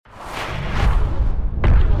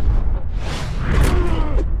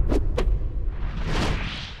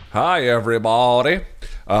Hi, everybody.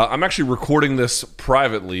 I'm actually recording this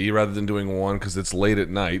privately rather than doing one because it's late at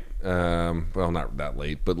night. Well, not that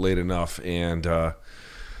late, but late enough. And I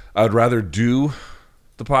would rather do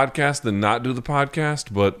the podcast than not do the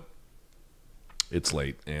podcast, but it's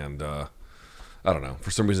late. And I don't know.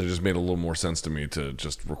 For some reason, it just made a little more sense to me to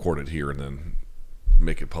just record it here and then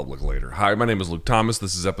make it public later. Hi, my name is Luke Thomas.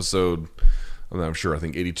 This is episode, I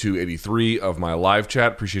think 82, 83 of my live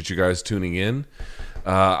chat. Appreciate you guys tuning in.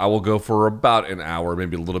 I will go for about an hour,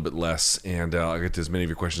 maybe a little bit less, and I'll get to as many of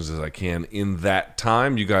your questions as I can in that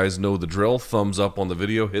time. You guys know the drill. Thumbs up on the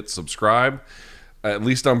video, hit subscribe. At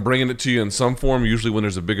least I'm bringing it to you in some form. Usually when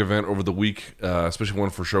there's a big event over the week, especially one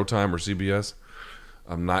for Showtime or CBS,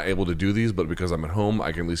 I'm not able to do these, but because I'm at home,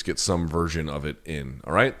 I can at least get some version of it in.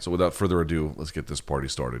 All right? So without further ado, let's get this party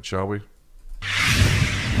started, shall we?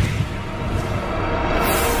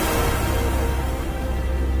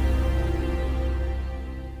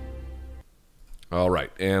 All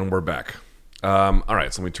right, and we're back. All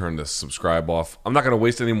right, so let me turn this subscribe off. I'm not going to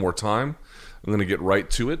waste any more time. I'm going to get right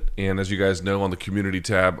to it. And as you guys know, on the community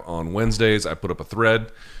tab on Wednesdays, I put up a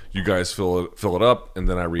thread. You guys fill it up, and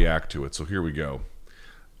then I react to it. So here we go.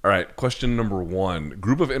 All right, question number 1.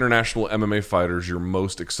 Group of international MMA fighters you're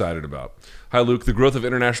most excited about. Hi, Luke. The growth of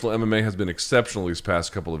international MMA has been exceptional these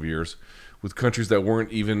past couple of years, with countries that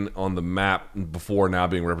weren't even on the map before now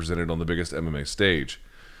being represented on the biggest MMA stage.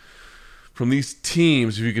 From these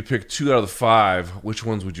teams, if you could pick 2 out of the 5, which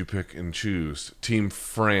ones would you pick and choose? Team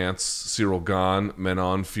France, Cyril Gane,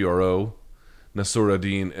 Manon Fiorot,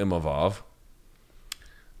 Nassourdine Imavov.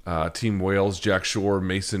 Team Wales, Jack Shore,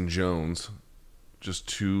 Mason Jones. Just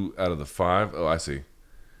 2 out of the 5. Oh, I see.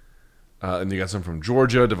 And you got some from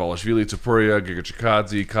Georgia, Davalishvili, Topuria, Giga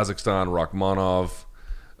Chikadze, Kazakhstan, Rakhmonov,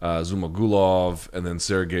 Zumagulov, and then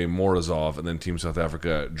Sergei Morozov. And then Team South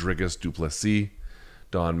Africa, Dricus du Plessis,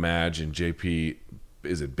 Don Madge, and JP,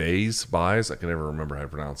 is it Bays? I can never remember how to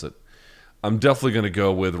pronounce it. I'm definitely going to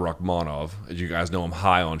go with Rakhmonov. As you guys know, I'm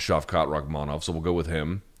high on Shavkat Rakhmonov, so we'll go with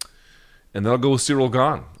him. And then I'll go with Cyril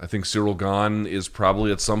Gane. I think Cyril Gane is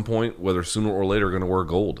probably at some point, whether sooner or later, going to wear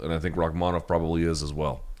gold. And I think Rakhmonov probably is as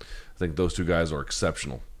well. I think those two guys are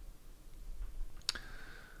exceptional.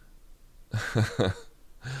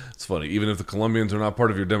 It's funny, even if the Colombians are not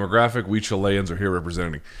part of your demographic, we Chileans are here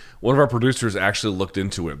representing. One of our producers actually looked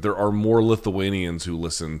into it. There are more Lithuanians who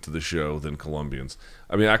listen to the show than Colombians.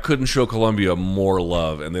 I mean, I couldn't show Colombia more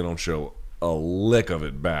love, and they don't show a lick of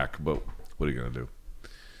it back, but what are you going to do?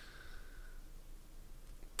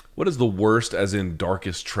 What is the worst, as in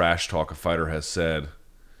darkest trash talk a fighter has said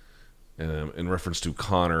in reference to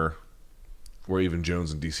Conor, where even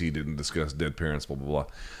Jones and DC didn't discuss dead parents, blah, blah, blah.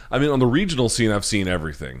 I mean, on the regional scene, I've seen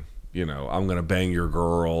everything. You know, I'm going to bang your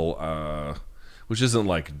girl, which isn't,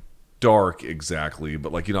 like, dark exactly,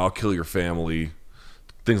 but, like, you know, I'll kill your family,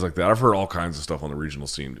 things like that. I've heard all kinds of stuff on the regional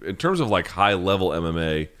scene. In terms of, like, high-level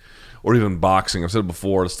MMA or even boxing, I've said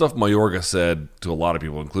before, the stuff Mayorga said to a lot of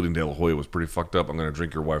people, including De La Hoya, was pretty fucked up. I'm going to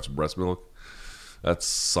drink your wife's breast milk. That's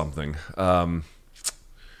something.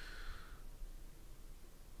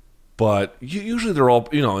 But usually they're all,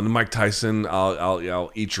 you know, in Mike Tyson, I'll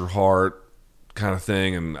eat your heart kind of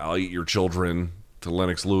thing, and I'll eat your children to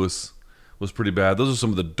Lennox Lewis was pretty bad. Those are some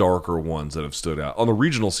of the darker ones that have stood out. On the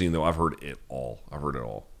regional scene, though, I've heard it all.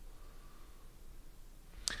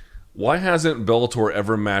 Why hasn't Bellator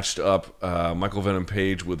ever matched up Michael Venom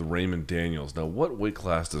Page with Raymond Daniels? Now, what weight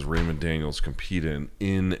class does Raymond Daniels compete in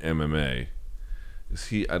MMA? Is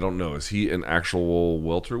he, I don't know, is he an actual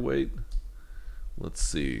welterweight? Let's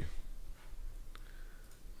see.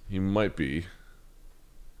 He might be.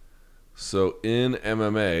 So in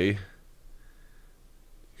MMA,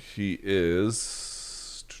 he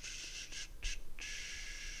is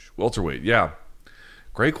welterweight. Yeah.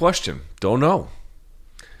 Great question. Don't know.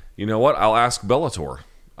 You know what? I'll ask Bellator.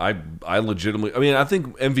 I legitimately, I mean, I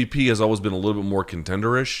think MVP has always been a little bit more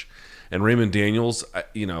contenderish. And Raymond Daniels,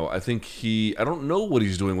 I think I don't know what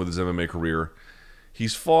he's doing with his MMA career.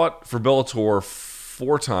 He's fought for Bellator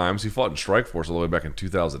 4 times. He fought in Strikeforce all the way back in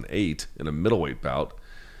 2008 in a middleweight bout.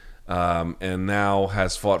 And now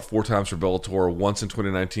has fought 4 times for Bellator, once in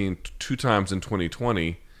 2019, 2 times in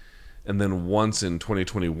 2020, and then once in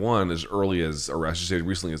 2021 as early as, or I should say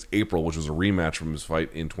recently as April, which was a rematch from his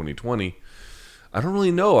fight in 2020. I don't really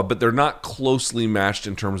know, but they're not closely matched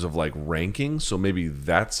in terms of like ranking, so maybe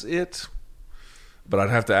that's it. But I'd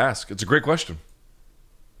have to ask. It's a great question.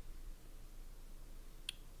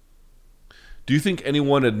 Do you think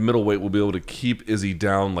anyone at middleweight will be able to keep Izzy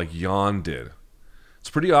down like Jan did? It's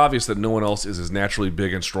pretty obvious that no one else is as naturally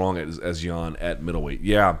big and strong as Jan at middleweight.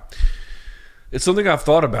 Yeah. It's something I've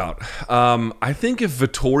thought about. I think if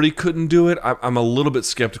Vettori couldn't do it, I'm a little bit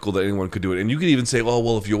skeptical that anyone could do it. And you could even say, oh,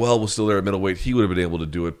 well, if Yoel was still there at middleweight, he would have been able to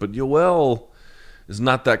do it. But Yoel is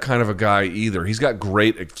not that kind of a guy either. He's got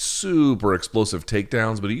great, super explosive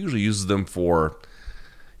takedowns, but he usually uses them for,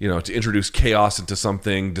 to introduce chaos into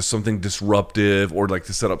something, just something disruptive, or like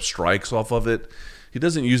to set up strikes off of it. He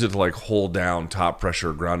doesn't use it to like hold down top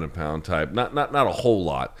pressure, ground and pound type. Not a whole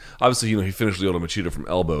lot. Obviously, he finished Lyoto Machida from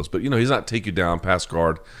elbows, but he's not take you down, pass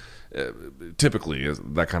guard. Typically, is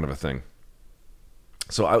that kind of a thing.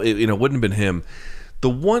 So it wouldn't have been him. The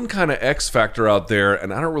one kind of X factor out there,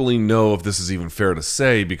 and I don't really know if this is even fair to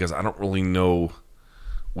say because I don't really know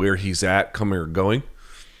where he's at, coming or going.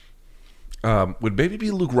 Would maybe be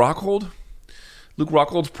Luke Rockhold. Luke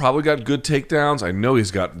Rockhold's probably got good takedowns. I know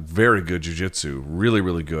he's got very good jiu-jitsu. Really,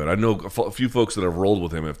 really good. I know a few folks that have rolled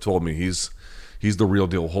with him have told me he's the real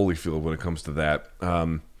deal Holyfield when it comes to that.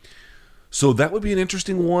 So that would be an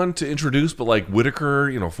interesting one to introduce, but like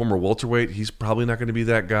Whitaker, former welterweight, he's probably not going to be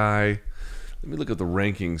that guy. Let me look at the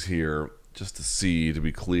rankings here just to see, to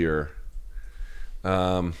be clear.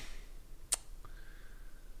 Yeah,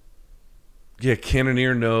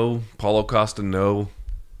 Cannonier, no. Paulo Costa, no.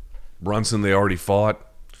 Brunson, they already fought.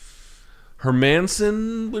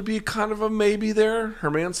 Hermanson would be kind of a maybe there.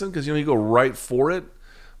 Hermanson, because, you go right for it.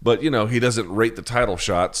 But, he doesn't rate the title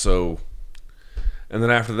shot, so... And then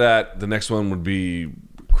after that, the next one would be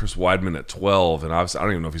Chris Weidman at 12. And obviously, I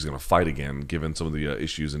don't even know if he's going to fight again, given some of the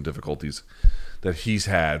issues and difficulties that he's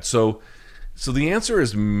had. So the answer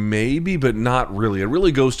is maybe, but not really. It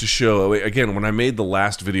really goes to show, again, when I made the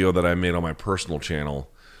last video that I made on my personal channel,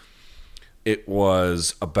 it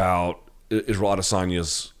was about Israel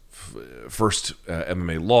Adesanya's first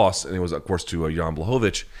MMA loss, and it was, of course, to Jan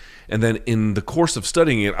Blachowicz. And then in the course of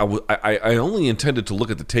studying it, I only intended to look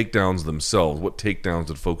at the takedowns themselves. What takedowns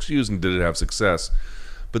did folks use, and did it have success?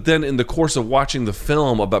 But then in the course of watching the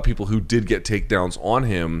film about people who did get takedowns on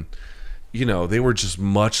him, they were just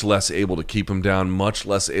much less able to keep him down, much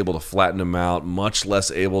less able to flatten him out, much less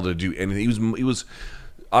able to do anything. He was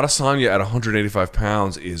Adesanya at 185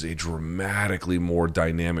 pounds is a dramatically more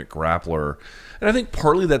dynamic grappler. And I think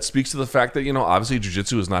partly that speaks to the fact that, obviously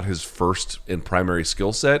jiu-jitsu is not his first and primary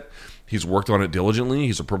skill set. He's worked on it diligently.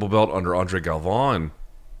 He's a purple belt under Andre Galvan.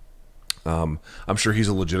 I'm sure he's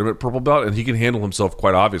a legitimate purple belt, and he can handle himself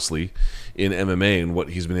quite obviously in MMA and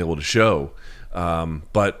what he's been able to show.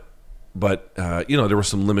 But there were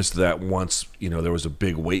some limits to that once, there was a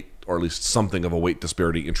big weight, or at least something of a weight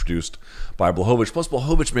disparity introduced by Blachowicz. Plus,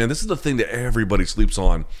 Blachowicz, man, this is the thing that everybody sleeps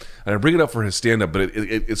on. And I bring it up for his stand-up, but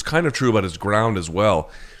it's kind of true about his ground as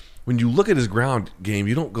well. When you look at his ground game,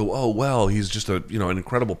 you don't go, oh, well, he's just an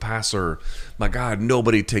incredible passer. My God,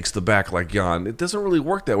 nobody takes the back like Jan. It doesn't really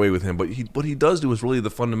work that way with him, but what he does do is really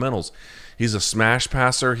the fundamentals. He's a smash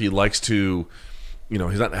passer. He likes to... he's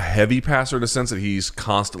not a heavy passer in the sense that he's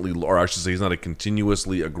constantly, or I should say he's not a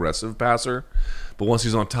continuously aggressive passer. But once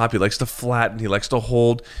he's on top, he likes to flatten, he likes to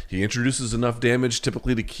hold. He introduces enough damage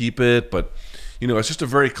typically to keep it. But, it's just a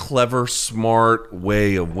very clever, smart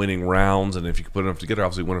way of winning rounds. And if you can put enough together,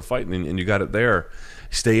 obviously win a fight, and you got it there.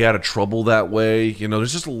 Stay out of trouble that way.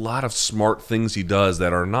 There's just a lot of smart things he does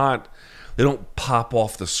that are not... They don't pop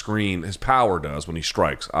off the screen. His power does when he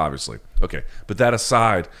strikes, obviously. Okay, but that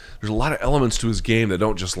aside, there's a lot of elements to his game that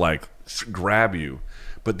don't just like grab you.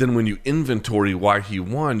 But then when you inventory why he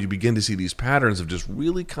won, you begin to see these patterns of just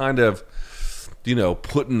really kind of,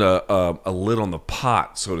 putting a lid on the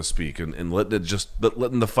pot, so to speak, and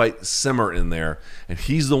letting the fight simmer in there. And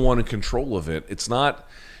he's the one in control of it. It's not,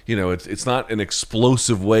 it's not an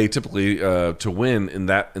explosive way typically to win in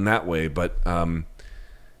that way, but.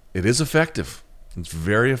 It is effective. It's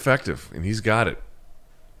very effective, and he's got it.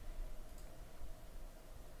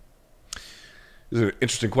 This is an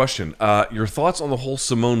interesting question. Your thoughts on the whole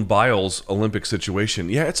Simone Biles Olympic situation?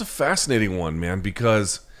 Yeah, it's a fascinating one, man,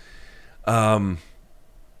 because, well,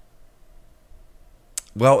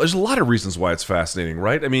 there's a lot of reasons why it's fascinating,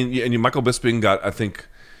 right? I mean, and Michael Bisping got, I think,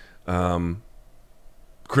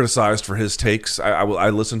 criticized for his takes. I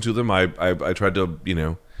listened to them. I tried to,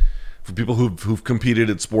 for people who've competed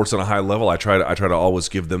at sports on a high level, I try to always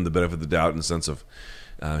give them the benefit of the doubt in the sense of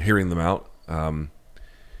hearing them out.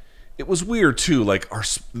 It was weird too. Like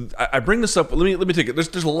I bring this up. Let me take it.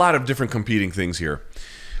 There's a lot of different competing things here.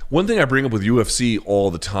 One thing I bring up with UFC all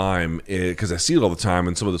the time, because I see it all the time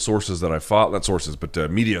in some of the sources that I follow, not sources, but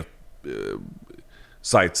media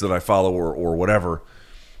sites that I follow or whatever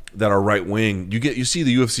that are right wing. You see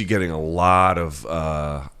the UFC getting a lot of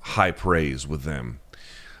high praise with them.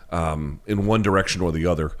 In one direction or the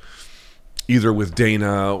other. either with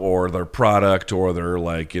Dana or their product or their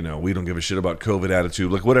like, we don't give a shit about COVID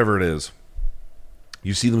attitude, like whatever it is.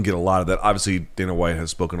 You see them get a lot of that. Obviously, Dana White has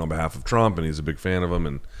spoken on behalf of Trump, and he's a big fan of him,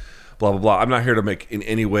 and blah, blah, blah. I'm not here to in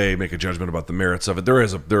any way make a judgment about the merits of it. There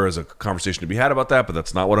is a conversation to be had about that, but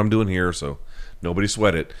that's not what I'm doing here, so nobody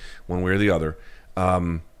sweat it one way or the other.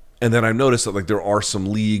 And then I've noticed that like there are some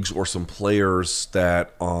leagues or some players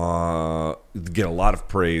that get a lot of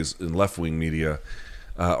praise in left-wing media,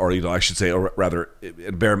 or I should say, or rather,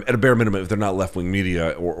 at a bare minimum, if they're not left-wing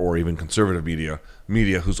media or even conservative media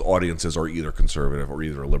whose audiences are either conservative or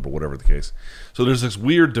either liberal, whatever the case. So there's this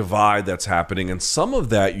weird divide that's happening, and some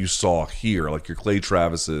of that you saw here, like your Clay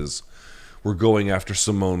Travises were going after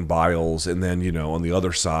Simone Biles, and then, on the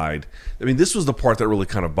other side, I mean, this was the part that really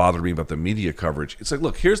kind of bothered me about the media coverage. It's like,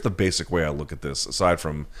 look, here's the basic way I look at this, aside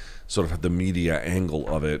from sort of the media angle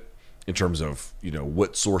of it, in terms of,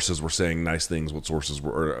 what sources were saying nice things, what sources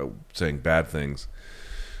were saying bad things.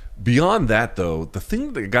 Beyond that, though, the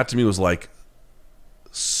thing that got to me was like,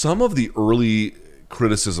 some of the early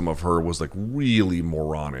criticism of her was like really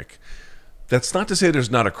moronic. That's not to say there's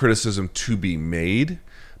not a criticism to be made,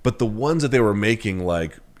 but the ones that they were making,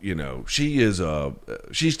 like, she's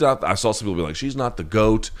not, I saw some people be like, she's not the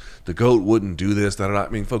GOAT. The GOAT wouldn't do this. I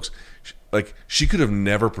mean, folks, like, she could have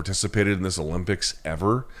never participated in this Olympics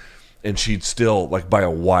ever, and she'd still, like, by a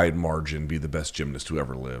wide margin, be the best gymnast who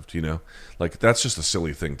ever lived, Like, that's just a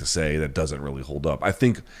silly thing to say that doesn't really hold up. I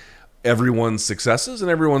think everyone's successes and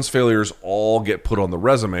everyone's failures all get put on the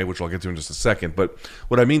resume, which I'll get to in just a second. But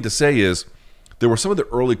what I mean to say is there were some of the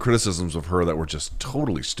early criticisms of her that were just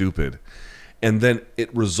totally stupid. And then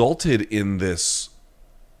it resulted in this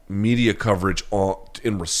media coverage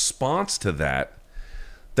in response to that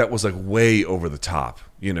was like way over the top.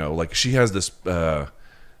 Like she has this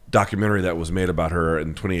documentary that was made about her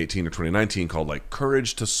in 2018 or 2019 called like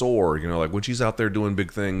Courage to Soar. Like when she's out there doing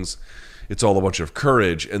big things, it's all a bunch of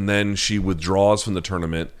courage. And then she withdraws from the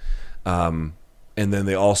tournament. And then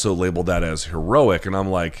they also labeled that as heroic. And I'm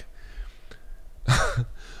like,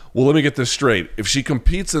 well, let me get this straight. If she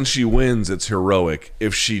competes and she wins, it's heroic.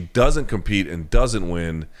 If she doesn't compete and doesn't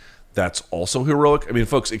win, that's also heroic. I mean,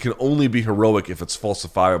 folks, it can only be heroic if it's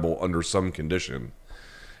falsifiable under some condition.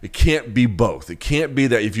 It can't be both. It can't be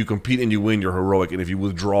that if you compete and you win, you're heroic, and if you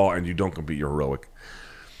withdraw and you don't compete, you're heroic.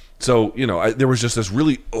 So, there was just this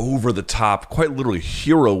really over-the-top, quite literally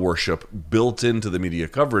hero worship built into the media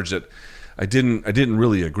coverage that I didn't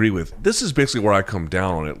really agree with. This is basically where I come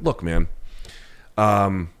down on it. Look, man,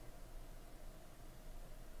 I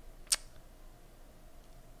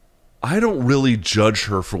don't really judge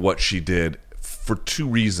her for what she did for two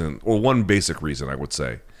reasons, or one basic reason, I would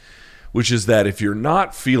say, which is that if you're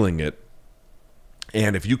not feeling it,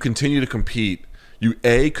 and if you continue to compete, you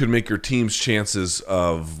could make your team's chances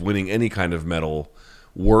of winning any kind of medal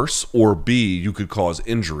worse, or B, you could cause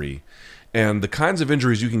injury. And the kinds of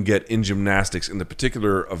injuries you can get in gymnastics in the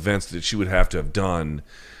particular events that she would have to have done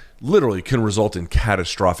literally can result in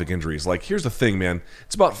catastrophic injuries. Like, here's the thing, man.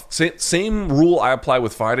 It's about same rule I apply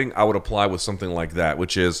with fighting, I would apply with something like that,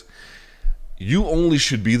 which is you only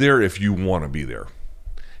should be there if you want to be there.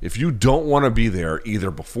 If you don't want to be there,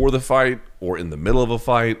 either before the fight or in the middle of a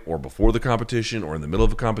fight or before the competition or in the middle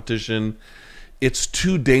of a competition, it's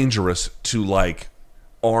too dangerous to like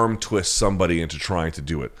arm twist somebody into trying to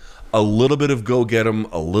do it. A little bit of go get 'em,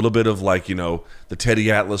 a little bit of like, the Teddy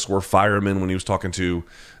Atlas or fireman when he was talking to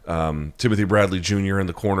Timothy Bradley Jr. in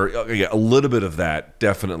the corner. Yeah, a little bit of that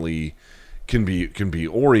definitely can be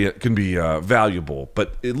valuable.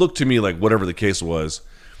 But it looked to me like whatever the case was,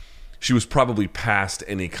 she was probably past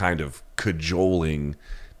any kind of cajoling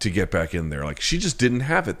to get back in there. Like, she just didn't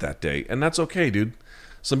have it that day. And that's okay, dude.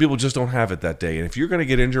 Some people just don't have it that day. And if you're going to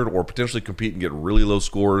get injured or potentially compete and get really low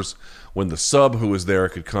scores, when the sub who is there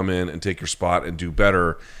could come in and take your spot and do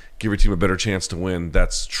better, give your team a better chance to win,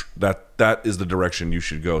 that is the direction you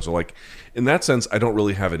should go. So, like, in that sense, I don't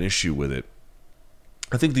really have an issue with it.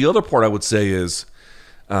 I think the other part I would say is,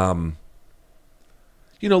 look,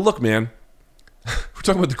 man, we're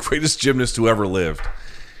talking about the greatest gymnast who ever lived.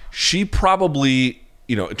 She probably,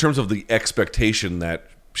 in terms of the expectation that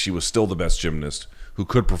she was still the best gymnast who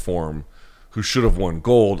could perform, who should have won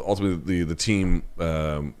gold, ultimately the team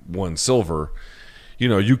won silver.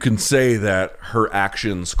 You can say that her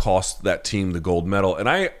actions cost that team the gold medal. And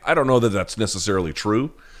I don't know that that's necessarily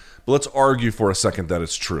true, but let's argue for a second that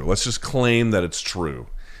it's true. Let's just claim that it's true.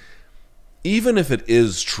 Even if it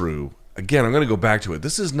is true, again, I'm going to go back to it.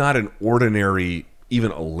 This is not an ordinary,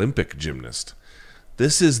 even Olympic gymnast.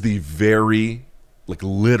 This is the very, like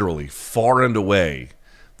literally, far and away,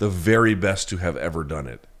 the very best to have ever done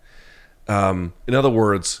it. In other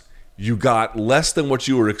words, You got less than what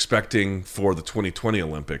you were expecting for the 2020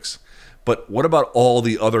 Olympics. But what about all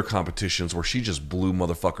the other competitions where she just blew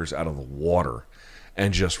motherfuckers out of the water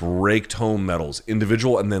and just raked home medals,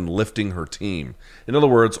 individual and then lifting her team? In other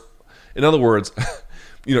words,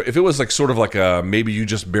 if it was like sort of like a maybe you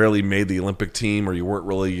just barely made the Olympic team or you weren't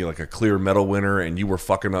really like a clear medal winner and you were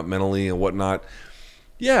fucking up mentally and whatnot,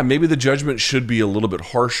 yeah, maybe the judgment should be a little bit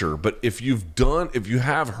harsher. But if you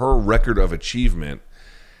have her record of achievement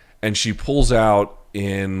and she pulls out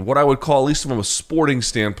in what I would call, at least from a sporting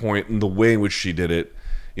standpoint, in the way in which she did it,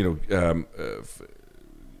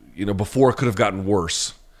 before it could have gotten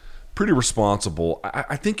worse, pretty responsible.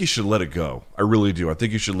 I think you should let it go. I really do. I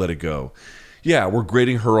think you should let it go. Yeah, we're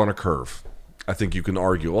grading her on a curve. I think you can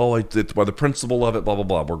argue, it's by the principle of it, blah, blah,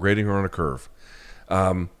 blah. We're grading her on a curve.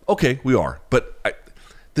 Okay, we are. But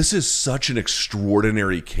this is such an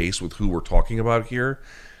extraordinary case with who we're talking about here.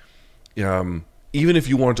 Even if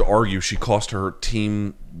you wanted to argue she cost her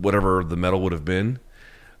team whatever the medal would have been,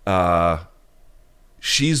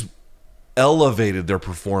 she's elevated their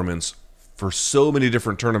performance for so many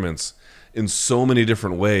different tournaments in so many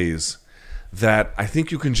different ways that I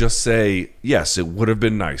think you can just say, yes, it would have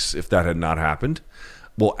been nice if that had not happened.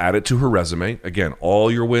 We'll add it to her resume. Again,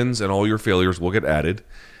 all your wins and all your failures will get added.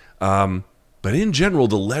 But in general,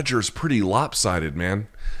 the ledger's pretty lopsided, man.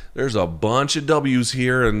 There's a bunch of W's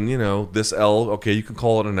here, and, this L, okay, you can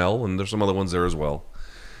call it an L, and there's some other ones there as well.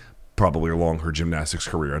 Probably along her gymnastics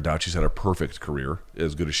career. I doubt she's had a perfect career,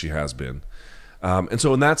 as good as she has been. And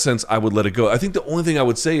so in that sense, I would let it go. I think the only thing I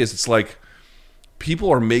would say is it's like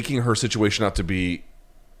people are making her situation out to be,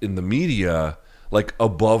 in the media, like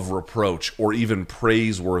above reproach or even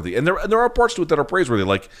praiseworthy. And there are parts to it that are praiseworthy.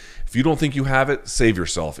 Like, if you don't think you have it, save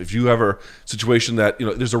yourself. If you have a situation that,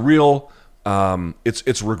 there's a real...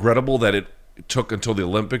 it's regrettable that it took until the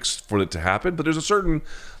Olympics for it to happen, but there's a certain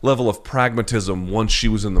level of pragmatism once she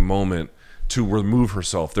was in the moment to remove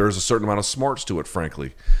herself. There is a certain amount of smarts to it,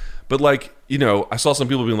 frankly. But I saw some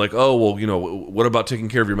people being like, oh, well, what about taking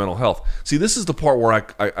care of your mental health? See, this is the part where I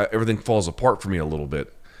everything falls apart for me a little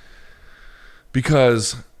bit.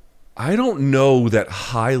 Because I don't know that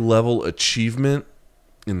high-level achievement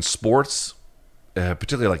in sports,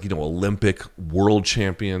 particularly like, Olympic world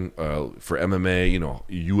champion for MMA,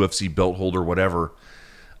 UFC belt holder, whatever.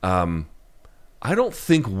 I don't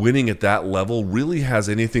think winning at that level really has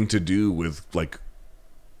anything to do with like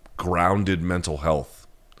grounded mental health.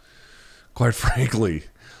 Quite frankly,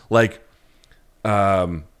 like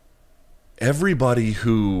everybody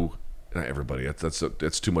who, not everybody,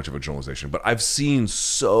 that's too much of a generalization, but I've seen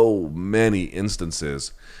so many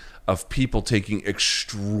instances of people taking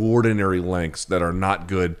extraordinary lengths that are not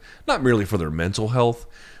good, not merely for their mental health,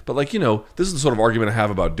 but this is the sort of argument I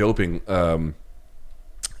have about doping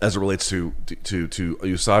as it relates to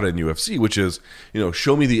USADA and UFC, which is,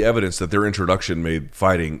 show me the evidence that their introduction made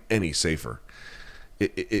fighting any safer.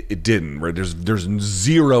 It didn't, right? There's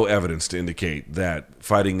zero evidence to indicate that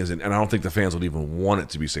fighting isn't, and I don't think the fans would even want it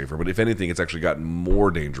to be safer, but if anything, it's actually gotten more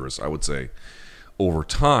dangerous, I would say, over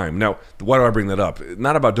time. Now, why do I bring that up?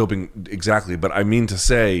 Not about doping exactly, but I mean to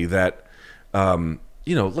say that,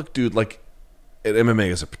 look, dude, like, MMA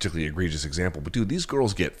is a particularly egregious example, but dude, these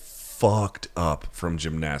girls get fucked up from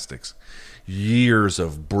gymnastics. Years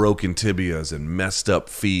of broken tibias and messed up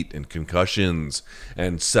feet and concussions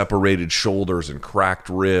and separated shoulders and cracked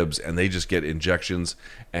ribs, and they just get injections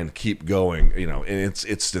and keep going, and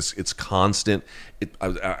it's constant.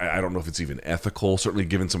 I don't know if it's even ethical, certainly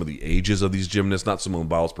given some of the ages of these gymnasts, not Simone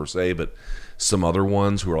Biles per se, but some other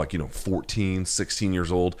ones who are like 14, 16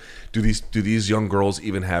 years old. Do these young girls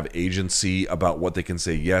even have agency about what they can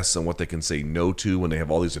say yes and what they can say no to when they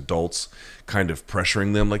have all these adults kind of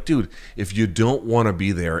pressuring them? Like, dude, if you don't want to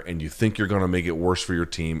be there and you think you're going to make it worse for your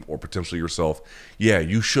team or potentially yourself, yeah,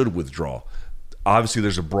 you should withdraw. Obviously,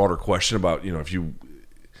 there's a broader question about, if you're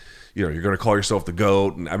going to call yourself the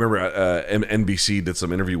GOAT. And I remember NBC did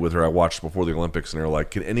some interview with her I watched before the Olympics, and they're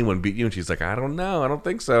like, can anyone beat you? And she's like, I don't know. I don't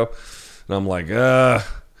think so. And I'm like,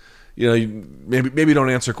 maybe don't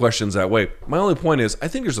answer questions that way. My only point is, I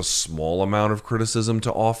think there's a small amount of criticism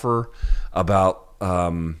to offer about,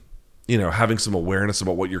 having some awareness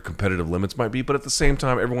about what your competitive limits might be. But at the same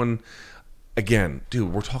time, everyone, again,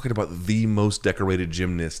 dude, we're talking about the most decorated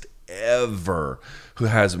gymnast ever who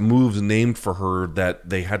has moves named for her that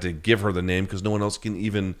they had to give her the name because no one else can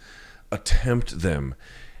even attempt them.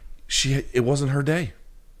 It wasn't her day.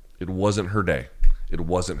 It wasn't her day. It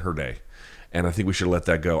wasn't her day. And I think we should let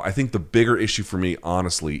that go. I think the bigger issue for me,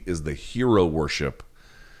 honestly, is the hero worship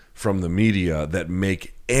from the media that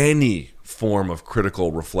make any form of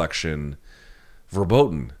critical reflection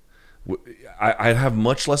verboten. I'd have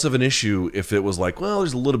much less of an issue if it was like, well,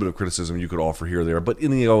 there's a little bit of criticism you could offer here or there, but in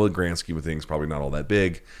the grand scheme of things, probably not all that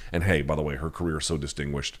big. And hey, by the way, her career is so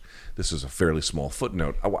distinguished. This is a fairly small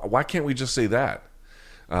footnote. Why can't we just say that?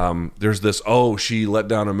 There's this, oh, she let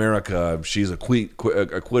down America. She's a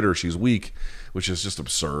quitter. She's weak, which is just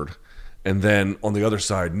absurd. And then on the other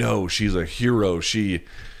side, no, she's a hero.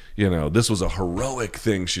 This was a heroic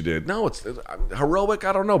thing she did. No, it's heroic.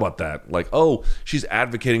 I don't know about that. Like, oh, she's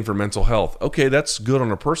advocating for mental health. Okay, that's good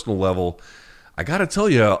on a personal level. I got to tell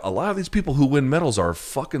you, a lot of these people who win medals are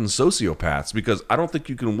fucking sociopaths, because I don't think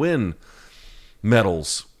you can win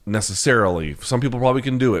medals necessarily. Some people probably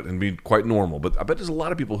can do it and be quite normal, but I bet there's a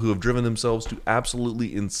lot of people who have driven themselves to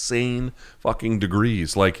absolutely insane fucking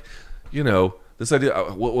degrees. Like, this idea,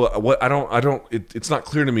 it's not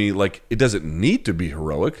clear to me, like, it doesn't need to be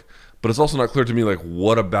heroic, but it's also not clear to me, like,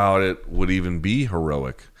 what about it would even be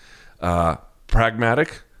heroic?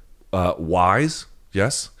 Pragmatic, wise,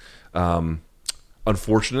 yes.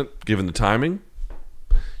 Unfortunate, given the timing,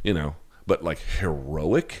 but like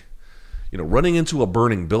heroic? Running into a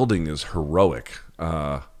burning building is heroic.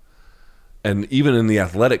 And even in the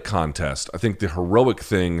athletic contest, I think the heroic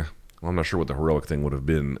thing, well, I'm not sure what the heroic thing would have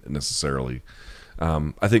been necessarily.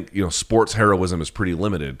 I think, sports heroism is pretty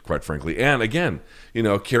limited, quite frankly. And again,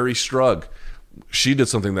 Carrie Strug, she did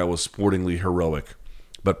something that was sportingly heroic,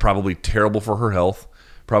 but probably terrible for her health,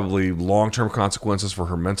 probably long-term consequences for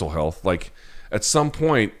her mental health. Like, at some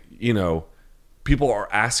point, people are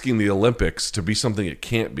asking the Olympics to be something it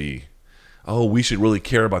can't be. Oh, we should really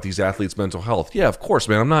care about these athletes' mental health. Yeah, of course,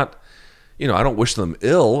 man. I'm not, I don't wish them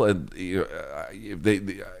ill. And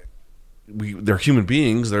they're human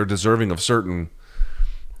beings. They're deserving of certain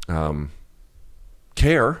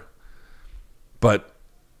care, but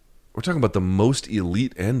we're talking about the most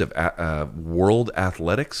elite end of world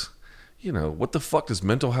athletics. What the fuck does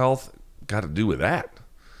mental health got to do with that?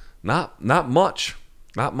 Not much.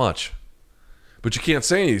 But you can't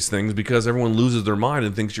say these things because everyone loses their mind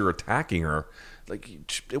and thinks you're attacking her. Like,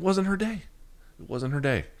 it wasn't her day. It wasn't her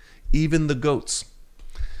day. Even the GOATs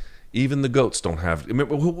don't have. I mean,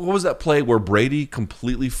 what was that play where Brady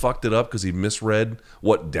completely fucked it up because he misread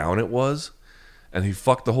what down it was, and he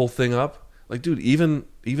fucked the whole thing up? Like, dude, even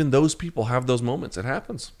those people have those moments. It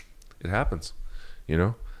happens.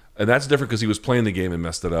 And that's different because he was playing the game and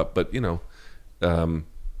messed it up. But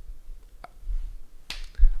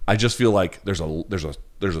I just feel like there's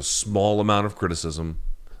a small amount of criticism,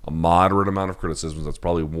 a moderate amount of criticism that's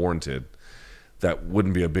probably warranted, that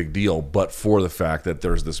wouldn't be a big deal, but for the fact that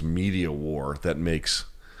there's this media war that makes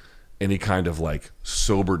any kind of like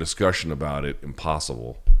sober discussion about it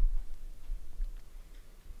impossible.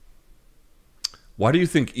 Why do you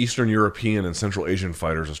think Eastern European and Central Asian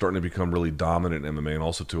fighters are starting to become really dominant in MMA and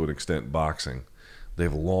also to an extent boxing? They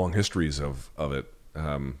have long histories of it,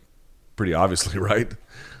 pretty obviously, right?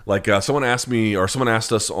 Like someone asked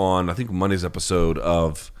us on, I think, Monday's episode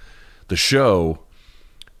of the show,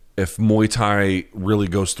 if Muay Thai really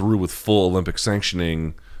goes through with full Olympic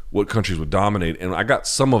sanctioning, what countries would dominate? And I got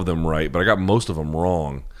some of them right, but I got most of them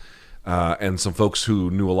wrong. And some folks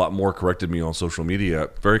who knew a lot more corrected me on social media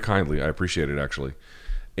very kindly. I appreciate it, actually.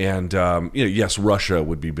 And yes, Russia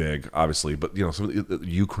would be big, obviously, but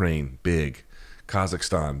Ukraine, big.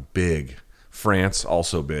 Kazakhstan, big. France,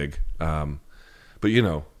 also big. But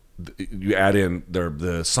you add in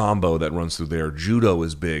the sambo that runs through there. Judo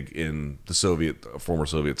is big in the former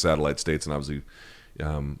Soviet satellite states, and obviously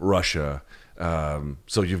Russia.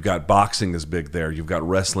 So you've got boxing is big there. You've got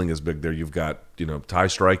wrestling is big there. You've got Thai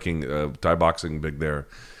striking, Thai boxing big there.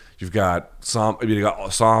 You've got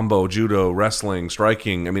sambo, judo, wrestling,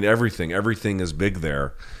 striking. I mean, everything is big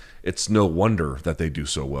there. It's no wonder that they do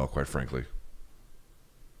so well, quite frankly.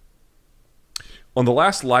 On the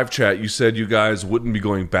last live chat, you said you guys wouldn't be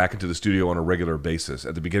going back into the studio on a regular basis.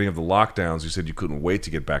 At the beginning of the lockdowns, you said you couldn't wait to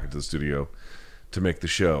get back into the studio to make the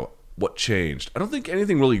show. What changed? I don't think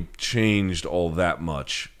anything really changed all that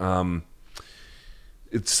much.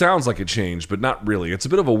 It sounds like it changed, but not really. It's a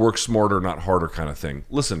bit of a work smarter, not harder kind of thing.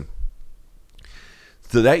 Listen,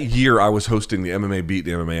 that year I was hosting the MMA Beat,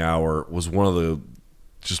 the MMA Hour, was one of the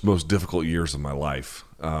just most difficult years of my life.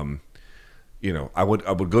 I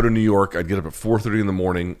would go to New York. I'd get up at 4:30 in the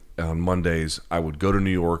morning on Mondays. I would go to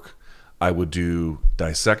New York. I would do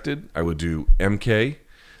Dissected. I would do MK.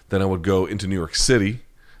 Then I would go into New York City.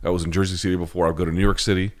 I was in Jersey City before. I would go to New York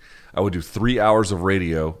City. I would do 3 hours of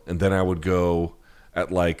radio, and then I would go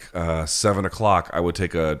at like 7 o'clock. I would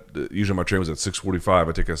take usually my train was at 6:45.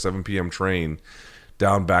 I'd take a 7 p.m. train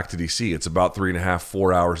down back to DC. It's about 3.5,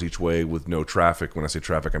 4 hours each way with no traffic. When I say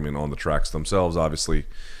traffic, I mean on the tracks themselves, obviously.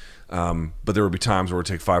 But there would be times where it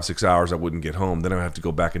would take 5-6 hours. I wouldn't get home. Then I'd have to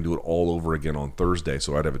go back and do it all over again on Thursday.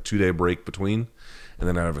 So I'd have a 2-day break between, and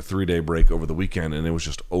then I'd have a 3-day break over the weekend. And it was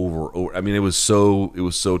just over. I mean, it was so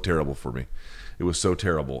terrible for me. It was so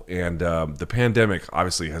terrible. And the pandemic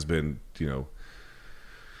obviously has been,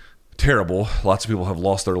 terrible. Lots of people have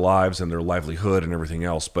lost their lives and their livelihood and everything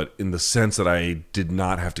else. But in the sense that I did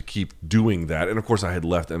not have to keep doing that, and of course I had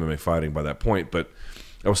left MMA fighting by that point, but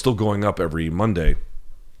I was still going up every Monday.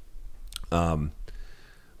 By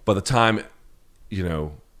the time,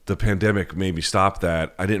 the pandemic made me stop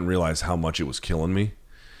that, I didn't realize how much it was killing me.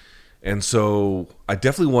 And so I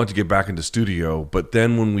definitely wanted to get back into studio, but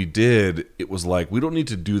then when we did, it was like, we don't need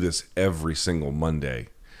to do this every single Monday.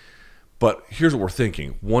 But here's what we're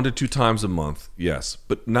thinking. 1 to 2 times a month, yes.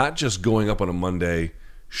 But not just going up on a Monday,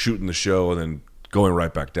 shooting the show, and then going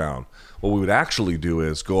right back down. What we would actually do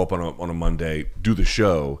is go up on a Monday, do the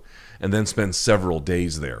show, and then spend several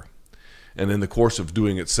days there. And in the course of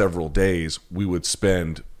doing it several days, we would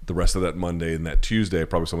spend the rest of that Monday and that Tuesday,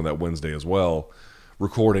 probably some of that Wednesday as well,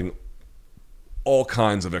 recording all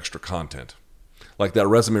kinds of extra content. Like that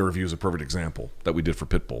resume review is a perfect example that we did for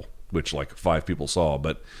Pitbull, which like 5 people saw,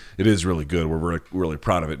 but it is really good. We're really, really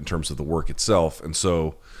proud of it in terms of the work itself. And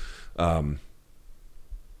so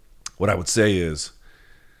what I would say is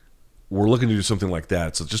we're looking to do something like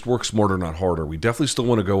that. So just work smarter, not harder. We definitely still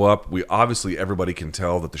want to go up. We obviously, everybody can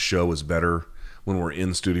tell that the show is better when we're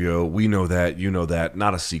in studio. We know that, that,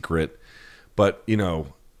 not a secret. But,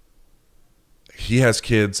 he has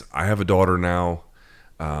kids. I have a daughter now.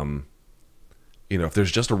 If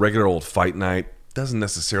there's just a regular old fight night, doesn't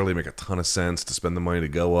necessarily make a ton of sense to spend the money to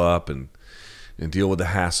go up and deal with the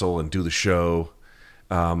hassle and do the show.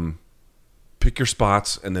 Pick your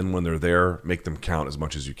spots, and then when they're there, make them count as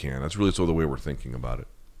much as you can. That's really sort of the way we're thinking about it.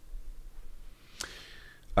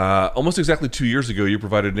 Almost exactly 2 years ago, you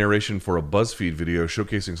provided narration for a BuzzFeed video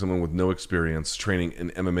showcasing someone with no experience training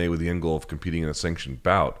in MMA with the end goal of competing in a sanctioned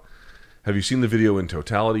bout. Have you seen the video in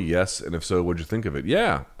totality? Yes. And if so, what'd you think of it?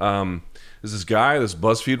 Yeah. There's this guy, this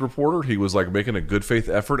BuzzFeed reporter. He was like making a good faith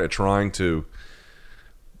effort at trying to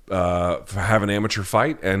have an amateur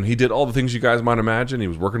fight, and he did all the things you guys might imagine. He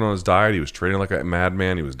was working on his diet. He was training like a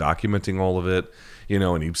madman. He was documenting all of it,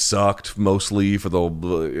 and he sucked mostly for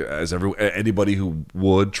anybody who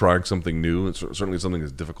would trying something new. It's certainly something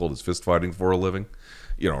as difficult as fist fighting for a living,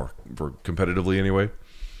 for competitively anyway.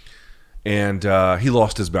 And he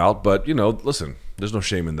lost his bout, but listen, there's no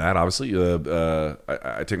shame in that. Obviously,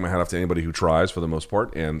 I take my hat off to anybody who tries for the most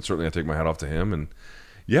part, and certainly I take my hat off to him. And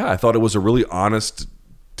yeah, I thought it was a really honest,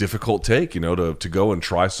 difficult take, to go and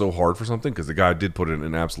try so hard for something, because the guy did put in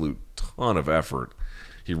an absolute ton of effort.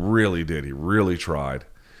 He really did. He really tried.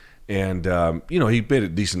 And, he made a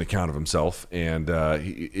decent account of himself, and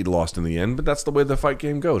he lost in the end. But that's the way the fight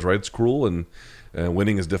game goes, right? It's cruel, and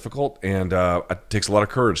winning is difficult. And it takes a lot of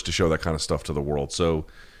courage to show that kind of stuff to the world. So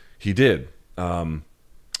he did. I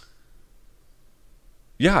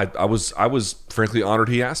was frankly honored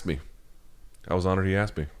he asked me. I was honored he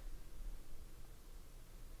asked me.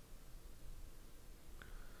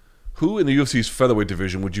 Who in the UFC's featherweight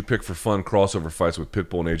division would you pick for fun crossover fights with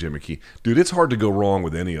Pitbull and AJ McKee? Dude, it's hard to go wrong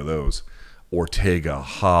with any of those. Ortega,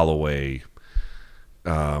 Holloway,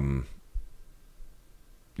 Yair,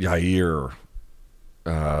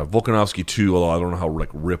 Volkanovski too, although I don't know how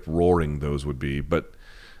rip-roaring those would be. But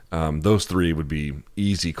those 3 would be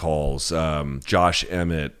easy calls. Josh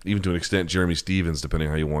Emmett, even to an extent Jeremy Stevens, depending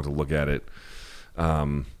on how you want to look at it.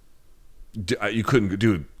 You couldn't,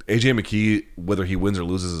 dude. AJ McKee, whether he wins or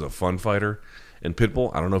loses, is a fun fighter. And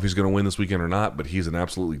Pitbull, I don't know if he's going to win this weekend or not, but he's an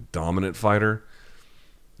absolutely dominant fighter.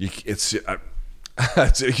 This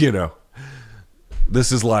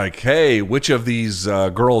is like, hey, which of these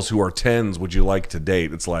girls who are 10s would you like to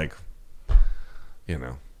date? It's like,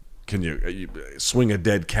 can you swing a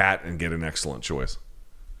dead cat and get an excellent choice?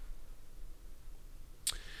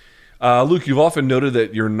 Luke, you've often noted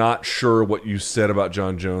that you're not sure what you said about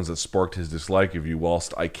Jon Jones that sparked his dislike of you.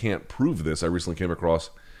 Whilst I can't prove this, I recently came across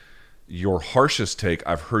your harshest take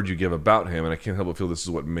I've heard you give about him, and I can't help but feel this is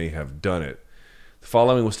what may have done it. The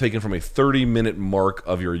following was taken from a 30-minute mark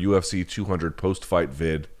of your UFC 200 post-fight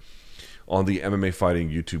vid on the MMA Fighting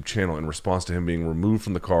YouTube channel in response to him being removed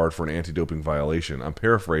from the card for an anti-doping violation. I'm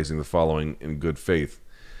paraphrasing the following in good faith.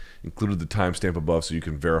 Included the timestamp above so you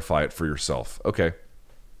can verify it for yourself. Okay.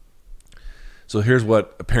 So here's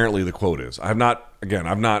what apparently the quote is. I've not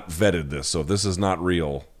vetted this, so if this is not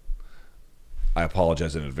real, I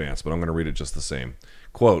apologize in advance, but I'm going to read it just the same.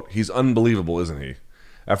 Quote, he's unbelievable, isn't he?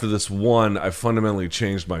 After this one, I've fundamentally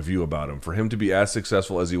changed my view about him. For him to be as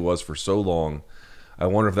successful as he was for so long, I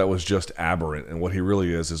wonder if that was just aberrant, and what he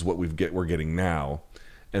really is what we're getting now,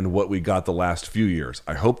 and what we got the last few years.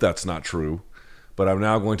 I hope that's not true, but I'm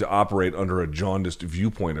now going to operate under a jaundiced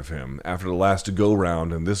viewpoint of him. After the last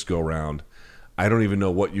go-round and this go-round, I don't even know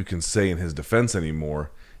what you can say in his defense anymore,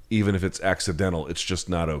 even if it's accidental. It's just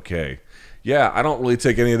not okay. Yeah, I don't really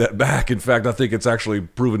take any of that back. In fact, I think it's actually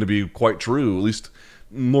proven to be quite true, at least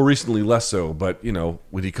more recently less so. But,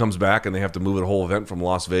 when he comes back and they have to move the whole event from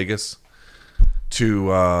Las Vegas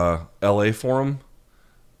to L.A. for him,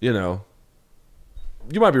 you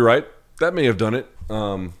might be right. That may have done it.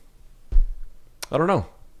 I don't know.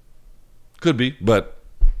 Could be. But,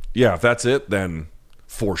 yeah, if that's it, then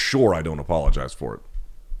for sure I don't apologize for it.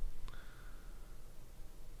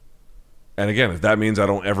 And again, if that means I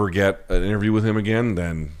don't ever get an interview with him again,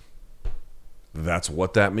 then that's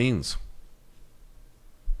what that means.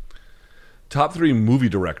 Top 3 movie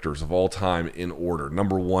directors of all time in order.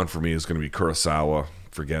 Number 1 for me is going to be Kurosawa.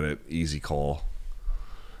 Forget it. Easy call.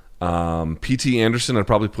 P.T. Anderson, I'd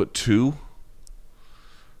probably put 2.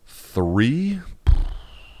 3?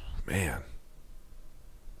 Man.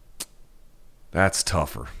 That's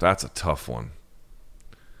tougher. That's a tough one.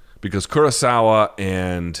 Because Kurosawa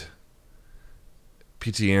and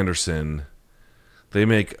P.T. Anderson, they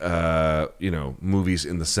make, movies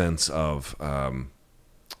in the sense of,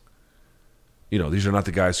 these are not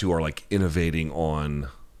the guys who are like innovating on.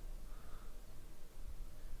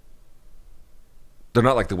 They're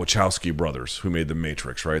not like the Wachowski brothers who made The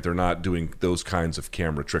Matrix, right? They're not doing those kinds of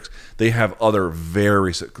camera tricks. They have other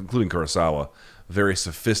including Kurosawa, very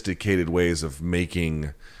sophisticated ways of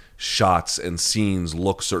making shots and scenes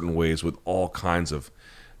look certain ways with all kinds of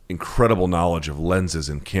incredible knowledge of lenses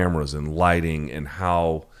and cameras and lighting and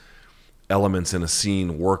how elements in a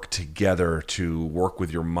scene work together to work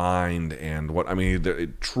with your mind and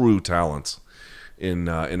true talents in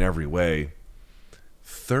every way.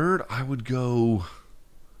 Third, I would go.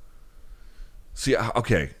 See,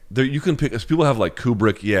 okay, you can pick. People have like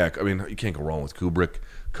Kubrick. Yeah, you can't go wrong with Kubrick,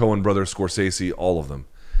 Coen Brothers, Scorsese, all of them.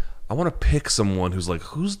 I want to pick someone who's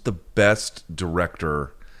the best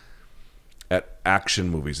director at action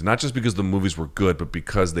movies, not just because the movies were good, but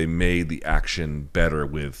because they made the action better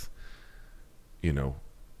with, the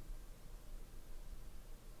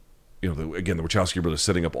Wachowski brothers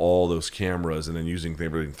setting up all those cameras and then using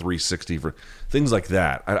everything 360 for things like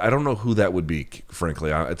that. I don't know who that would be, frankly.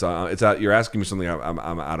 You're asking me something I'm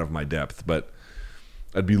out of my depth, but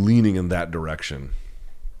I'd be leaning in that direction.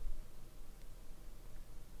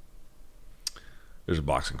 There's a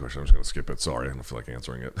boxing question. I'm just going to skip it. Sorry, I don't feel like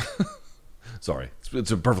answering it. Sorry. It's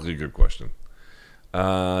a perfectly good question.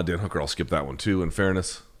 Dan Hooker, I'll skip that one too, in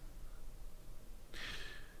fairness.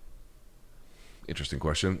 Interesting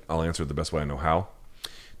question. I'll answer it the best way I know how.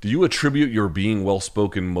 Do you attribute your being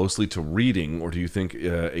well-spoken mostly to reading, or do you think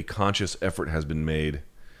a conscious effort has been made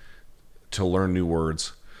to learn new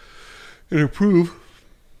words and improve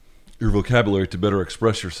your vocabulary to better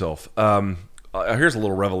express yourself? Here's a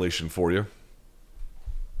little revelation for you.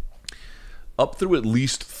 Up through at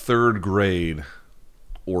least 3rd grade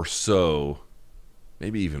or so,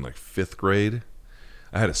 maybe even like 5th grade,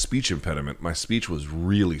 I had a speech impediment. My speech was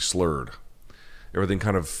really slurred. Everything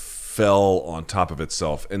kind of fell on top of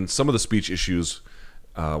itself. And some of the speech issues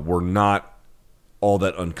were not all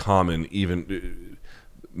that uncommon. Even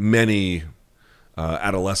many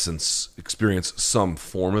adolescents experience some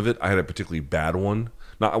form of it. I had a particularly bad one.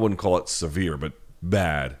 I wouldn't call it severe, but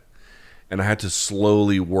bad. And I had to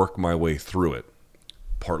slowly work my way through it,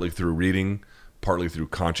 partly through reading, partly through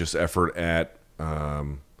conscious effort at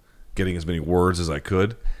getting as many words as I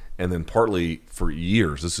could, and then partly for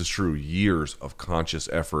years, this is true, years of conscious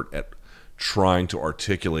effort at trying to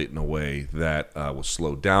articulate in a way that was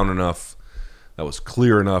slowed down enough, that was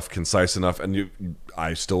clear enough, concise enough, and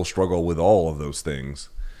I still struggle with all of those things.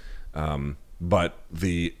 But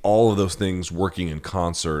all of those things working in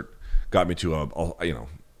concert got me to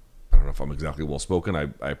I don't know if I'm exactly well-spoken. I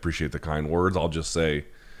appreciate the kind words. I'll just say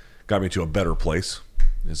got me to a better place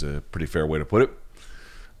is a pretty fair way to put it.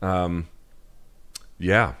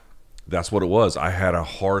 Yeah, that's what it was. I had a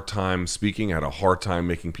hard time speaking. I had a hard time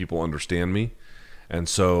making people understand me. And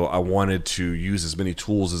so I wanted to use as many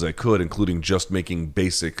tools as I could, including just making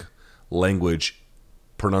basic language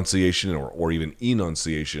pronunciation or even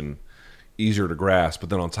enunciation easier to grasp. But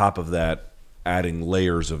then on top of that, adding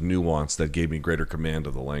layers of nuance that gave me greater command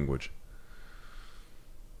of the language.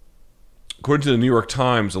 According to the New York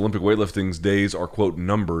Times, Olympic weightlifting's days are, quote,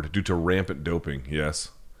 numbered due to rampant doping, yes.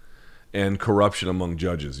 And corruption among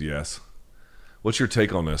judges, yes. What's your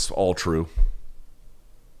take on this? All true.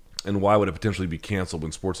 And why would it potentially be canceled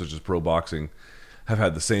when sports such as pro boxing have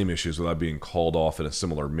had the same issues without being called off in a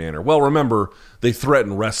similar manner. Well, remember, they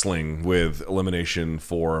threatened wrestling with elimination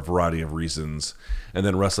for a variety of reasons, and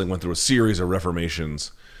then wrestling went through a series of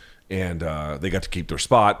reformations, and they got to keep their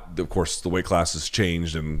spot. Of course, the weight classes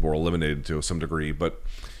changed and were eliminated to some degree, but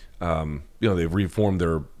they've reformed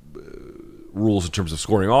their rules in terms of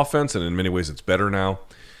scoring offense, and in many ways it's better now.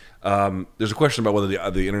 There's a question about whether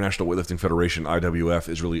the International Weightlifting Federation, IWF,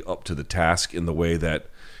 is really up to the task in the way that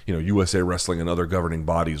USA Wrestling and other governing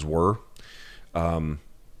bodies were.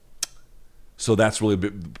 So that's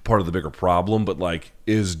really part of the bigger problem. But like,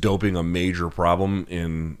 is doping a major problem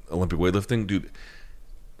in Olympic weightlifting, dude?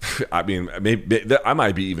 I mean, maybe I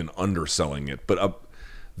might be even underselling it, but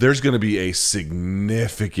there's going to be a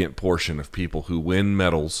significant portion of people who win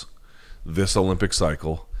medals this Olympic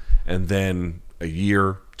cycle, and then a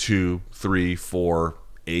year, 2, 3, 4,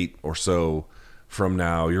 8 or so from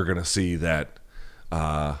now, you're going to see that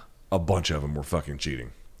a bunch of them were fucking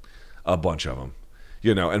cheating. A bunch of them.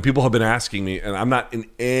 And people have been asking me, and I'm not in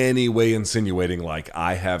any way insinuating like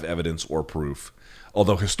I have evidence or proof,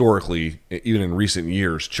 although historically, even in recent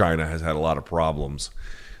years, China has had a lot of problems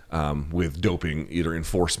with doping, either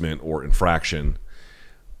enforcement or infraction.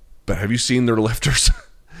 But have you seen their lifters?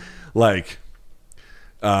 Like,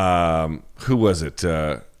 who was it?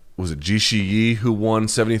 Was it Ji Shi who won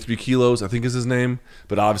 73 kilos, I think is his name?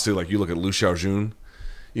 But obviously, like, you look at Liu Xiaojun,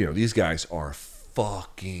 these guys are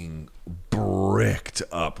fucking bricked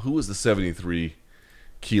up. Who was the 73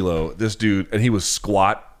 kilo? This dude, and he was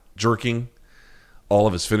squat jerking all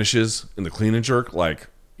of his finishes in the clean and jerk. Like,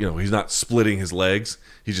 he's not splitting his legs.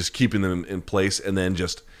 He's just keeping them in place and then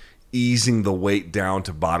just easing the weight down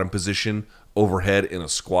to bottom position overhead in a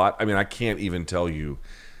squat. I mean, I can't even tell you.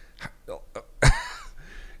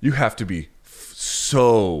 You have to be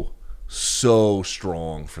so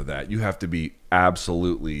strong for that. You have to be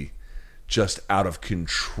absolutely just out of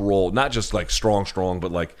control. Not just like strong,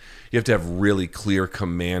 but like you have to have really clear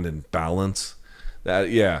command and balance.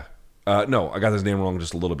 No, I got his name wrong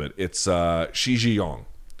just a little bit. It's Shi Zhiyong.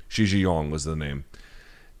 Shi Zhiyong was the name.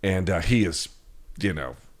 And he is, again,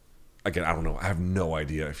 I don't know. I have no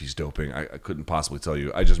idea if he's doping. I couldn't possibly tell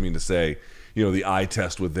you. I just mean to say, the eye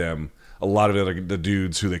test with them, a lot of the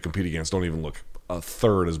dudes who they compete against don't even look a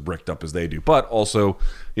third as bricked up as they do. But also,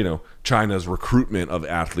 China's recruitment of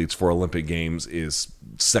athletes for Olympic Games is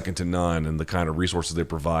second to none, and the kind of resources they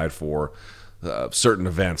provide for certain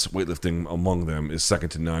events, weightlifting among them, is second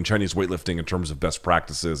to none. Chinese weightlifting in terms of best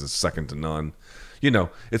practices is second to none.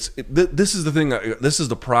 This is the thing. This is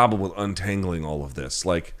the problem with untangling all of this.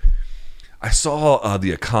 Like, I saw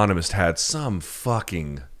The Economist had some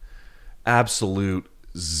fucking absolute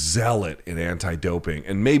zealot in anti-doping,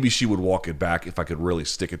 and maybe she would walk it back if I could really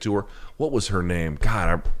stick it to her. What was her name?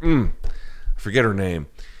 God, I forget her name.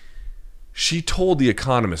 She told The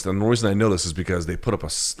Economist, and the reason I know this is because they put up an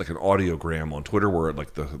audiogram on Twitter where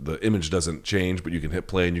like the image doesn't change, but you can hit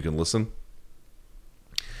play and you can listen.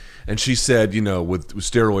 And she said, with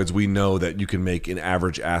steroids, we know that you can make an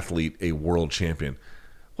average athlete a world champion.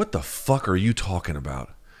 What the fuck are you talking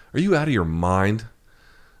about? Are you out of your mind?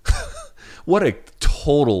 What a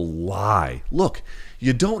total lie. Look,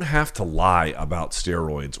 you don't have to lie about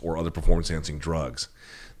steroids or other performance-enhancing drugs.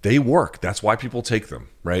 They work. That's why people take them,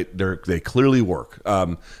 right? They clearly work.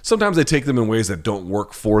 Sometimes they take them in ways that don't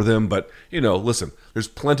work for them, but, listen, there's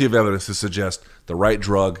plenty of evidence to suggest the right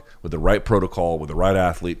drug with the right protocol with the right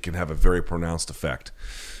athlete can have a very pronounced effect.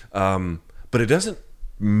 But it doesn't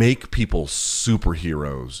make people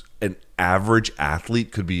superheroes. An average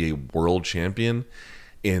athlete could be a world champion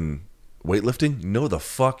in weightlifting? No, the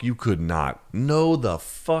fuck you could not. No, the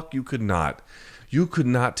fuck you could not. You could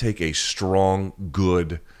not take a strong,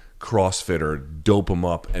 good CrossFitter, dope him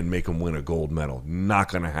up, and make him win a gold medal.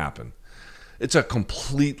 Not going to happen. It's a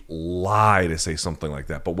complete lie to say something like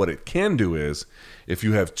that. But what it can do is, if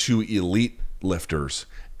you have two elite lifters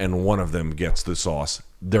and one of them gets the sauce,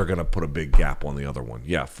 they're going to put a big gap on the other one.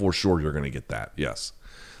 Yeah, for sure you're going to get that. Yes.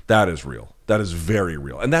 That is real. That is very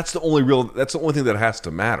real. And that's the only thing that has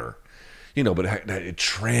to matter. But it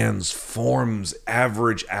transforms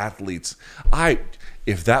average athletes.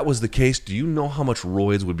 If that was the case, do you know how much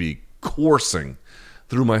roids would be coursing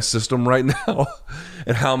through my system right now?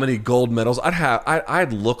 And how many gold medals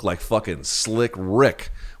I'd look like fucking Slick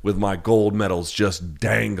Rick with my gold medals just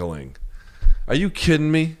dangling. Are you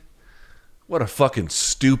kidding me? What a fucking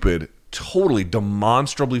stupid, totally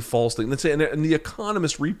demonstrably false thing. And The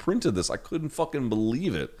Economist reprinted this. I couldn't fucking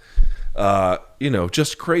believe it.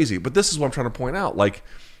 Just crazy. But this is what I'm trying to point out. Like,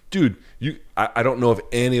 dude, I don't know if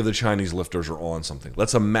any of the Chinese lifters are on something.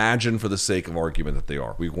 Let's imagine, for the sake of argument, that they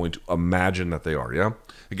are. We're going to imagine that they are, yeah?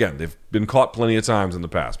 Again, they've been caught plenty of times in the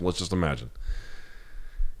past, but let's just imagine.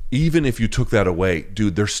 Even if you took that away,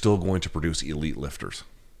 dude, they're still going to produce elite lifters.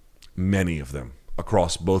 Many of them,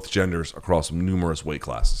 across both genders, across numerous weight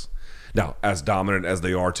classes. Now, as dominant as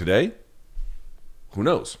they are today, who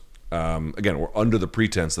knows? Again, we're under the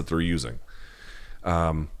pretense that they're using.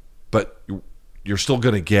 But you're still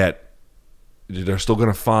going to get, they're still going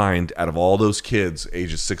to find, out of all those kids,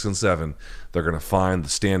 ages 6 and 7, they're going to find the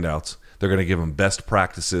standouts. They're going to give them best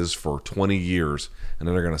practices for 20 years, and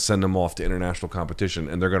then they're going to send them off to international competition,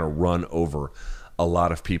 and they're going to run over a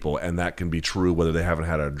lot of people, and that can be true whether they haven't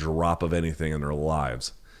had a drop of anything in their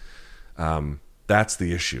lives. That's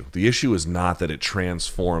the issue. The issue is not that it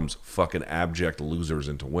transforms fucking abject losers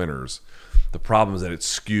into winners. The problem is that it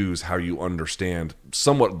skews how you understand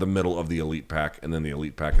somewhat the middle of the elite pack and then the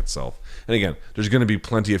elite pack itself. And again, there's going to be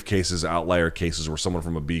plenty of cases, outlier cases, where someone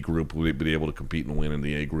from a B group would be able to compete and win in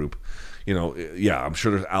the A group. You know, yeah, I'm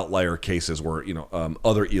sure there's outlier cases where, you know,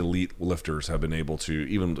 other elite lifters have been able to,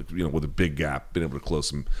 even, you know, with a big gap, been able to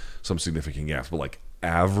close some significant gaps. But like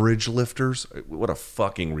average lifters, what a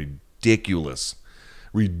fucking ridiculous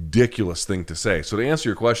thing to say. So to answer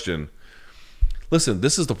your question, listen,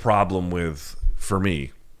 this is the problem with, for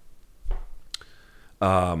me,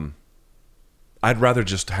 I'd rather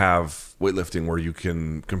just have weightlifting where you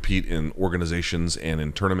can compete in organizations and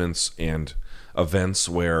in tournaments and events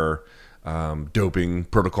where doping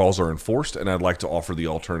protocols are enforced, and I'd like to offer the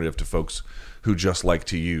alternative to folks who just like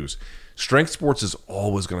to use. Strength sports is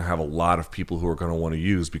always going to have a lot of people who are going to want to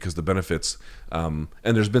use because the benefits, and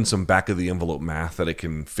there's been some back-of-the-envelope math that it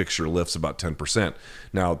can fix your lifts about 10%.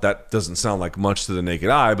 Now, that doesn't sound like much to the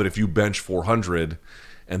naked eye, but if you bench 400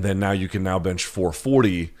 and then now you can now bench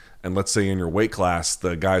 440, and let's say in your weight class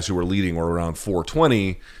the guys who are leading are around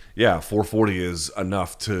 420, yeah, 440 is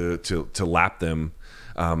enough to lap them,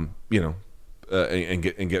 and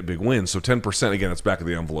get big wins. So 10%, again, it's back of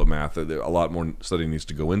the envelope math. A lot more study needs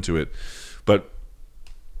to go into it, but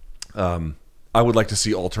I would like to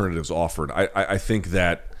see alternatives offered. I think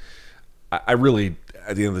that I really,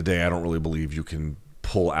 at the end of the day, I don't really believe you can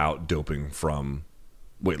pull out doping from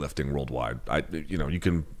weightlifting worldwide. You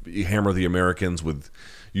can hammer the Americans with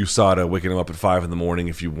USADA waking them up at 5 in the morning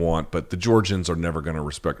if you want, but the Georgians are never going to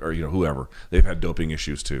respect, or whoever. They've had doping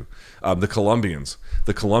issues too. The Colombians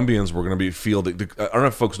were going to be fielding. I don't know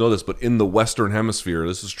if folks know this, but in the Western Hemisphere,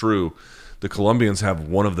 this is true. The Colombians have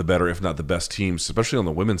one of the better, if not the best teams, especially on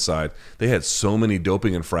the women's side. They had so many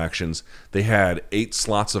doping infractions. They had 8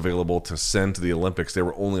 slots available to send to the Olympics. They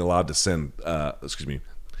were only allowed to send,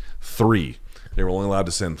 3. They were only allowed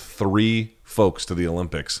to send 3 folks to the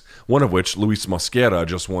Olympics. One of which, Luis Mosquera,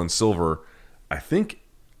 just won silver. I think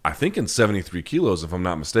in 73 kilos, if I'm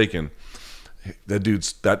not mistaken.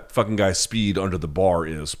 That fucking guy's speed under the bar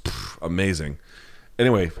is amazing.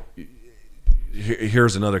 Anyway,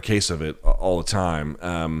 here's another case of it all the time.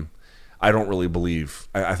 I don't really believe.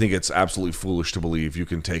 I think it's absolutely foolish to believe you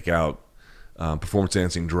can take out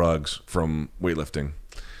performance-enhancing drugs from weightlifting.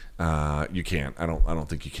 You can't. I don't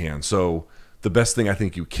think you can. So the best thing I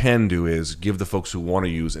think you can do is give the folks who want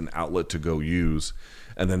to use an outlet to go use,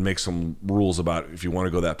 and then make some rules about if you want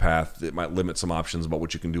to go that path. It might limit some options about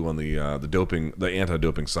what you can do on the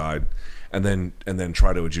anti-doping side, and then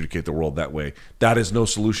try to adjudicate the world that way. That is no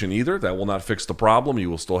solution either. That will not fix the problem.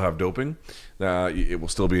 You will still have doping. It will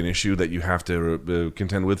still be an issue that you have to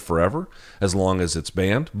contend with forever, as long as it's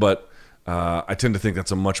banned. But I tend to think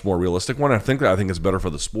that's a much more realistic one. I think it's better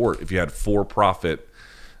for the sport if you had for-profit.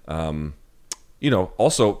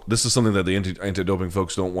 Also, this is something that the anti-doping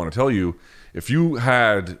folks don't want to tell you. If you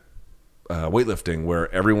had weightlifting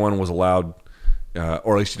where everyone was allowed,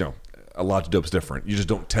 or at least, allowed to dope is different. You just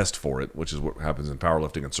don't test for it, which is what happens in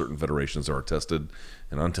powerlifting, and certain federations there are tested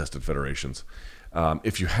and untested federations.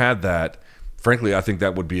 If you had that, frankly, I think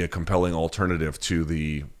that would be a compelling alternative to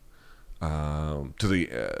the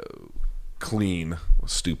clean,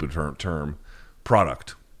 stupid term,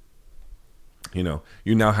 product. You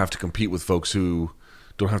now have to compete with folks who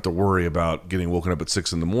don't have to worry about getting woken up at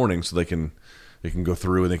 6 in the morning, so they can go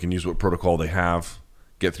through and they can use what protocol they have,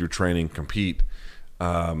 get through training, compete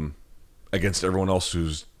against everyone else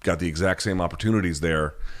who's got the exact same opportunities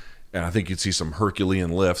there. And I think you'd see some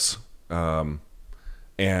Herculean lifts, and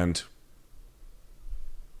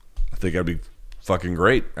I think that'd be fucking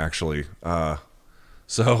great, actually.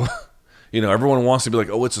 So, everyone wants to be like,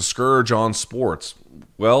 oh, it's a scourge on sports.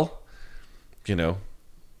 Well,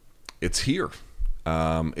 it's here.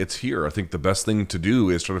 It's here. I think the best thing to do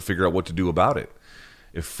is try to figure out what to do about it.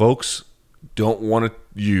 If folks don't want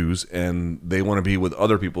to use, and they want to be with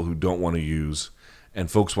other people who don't want to use, and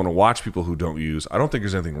folks want to watch people who don't use, I don't think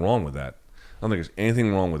there's anything wrong with that. I don't think there's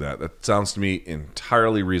anything wrong with that. That sounds to me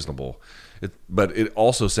entirely reasonable. But it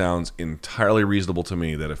also sounds entirely reasonable to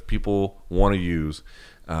me that if people want to use,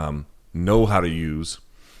 know how to use,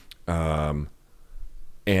 and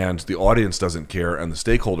the audience doesn't care and the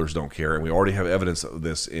stakeholders don't care, and we already have evidence of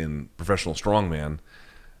this in professional strongman,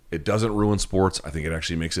 it doesn't ruin sports. I think it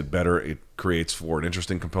actually makes it better. It creates for an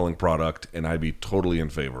interesting, compelling product, and I'd be totally in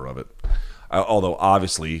favor of it. Although,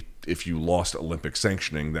 obviously, if you lost Olympic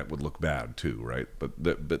sanctioning, that would look bad too, right? But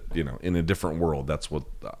you know, in a different world, that's where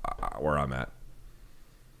I'm at.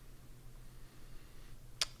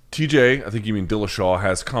 TJ, I think you mean Dillashaw,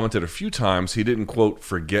 has commented a few times he didn't, quote,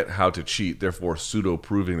 forget how to cheat, therefore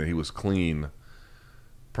pseudo-proving that he was clean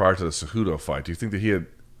prior to the Cejudo fight. Do you think that he had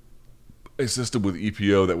a system with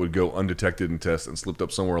EPO that would go undetected in tests and slipped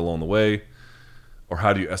up somewhere along the way? Or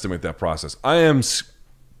how do you estimate that process? I am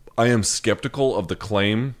skeptical of the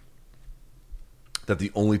claim that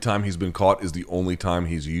the only time he's been caught is the only time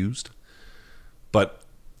he's used. But,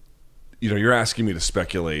 you know, you're asking me to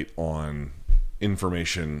speculate on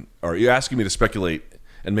information, or you're asking me to speculate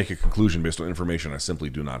and make a conclusion based on information I simply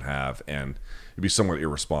do not have, and it'd be somewhat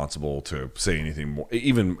irresponsible to say anything more.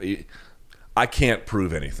 Even I can't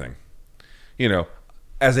prove anything. You know,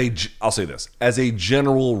 I'll say this, as a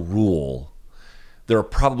general rule, there are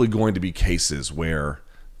probably going to be cases where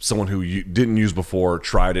someone who didn't use before,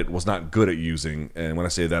 tried it, was not good at using, and when I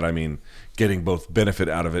say that, I mean getting both benefit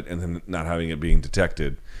out of it and then not having it being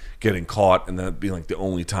detected, getting caught, and then it being like the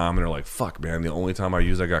only time, and they're like, fuck, man, the only time I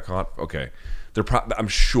used I got caught? Okay. I'm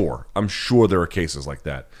sure there are cases like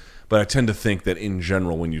that. But I tend to think that in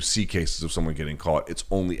general, when you see cases of someone getting caught, it's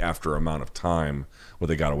only after a amount of time where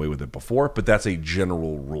they got away with it before. But that's a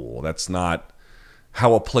general rule. That's not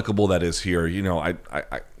how applicable that is here. You know,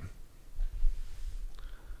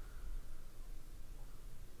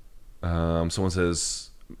 someone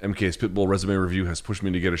says, MK's Pitbull resume review has pushed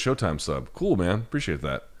me to get a Showtime sub. Cool, man. Appreciate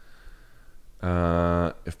that.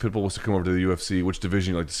 If Pitbull was to come over to the UFC, which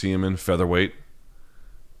division you like to see him in? Featherweight.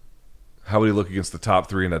 How would he look against the top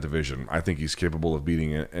three in that division? I think he's capable of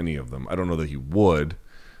beating any of them. I don't know that he would,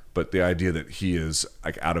 but the idea that he is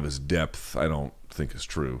like out of his depth, I don't think is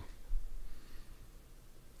true.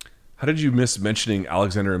 How did you miss mentioning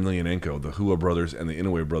Alexander Emelianenko, the Hua brothers, and the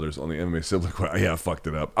Inoue brothers on the MMA sibling? Yeah, I fucked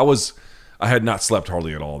it up. I had not slept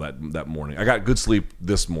hardly at all that morning. I got good sleep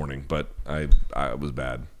this morning, but I was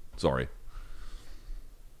bad. Sorry.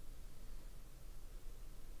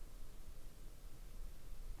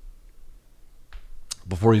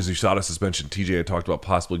 Before his USADA suspension, TJ had talked about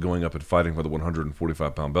possibly going up and fighting for the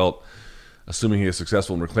 145-pound belt. Assuming he is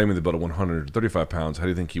successful in reclaiming the belt at 135 pounds, how do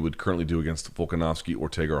you think he would currently do against Volkanovski,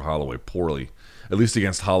 Ortega, or Holloway? Poorly. At least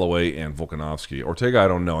against Holloway and Volkanovski. Ortega, I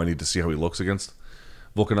don't know. I need to see how he looks against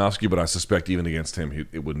Volkanovski, but I suspect even against him,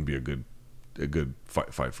 it wouldn't be a good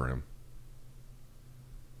fight for him.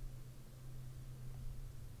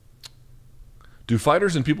 Do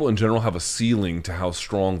fighters and people in general have a ceiling to how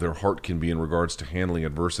strong their heart can be in regards to handling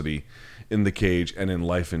adversity in the cage and in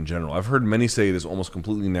life in general? I've heard many say it is almost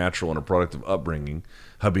completely natural and a product of upbringing.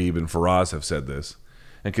 Habib and Faraz have said this,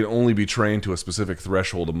 and can only be trained to a specific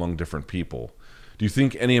threshold among different people. Do you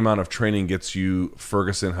think any amount of training gets you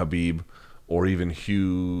Ferguson, Habib, or even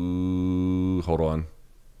Hugh? Hold on,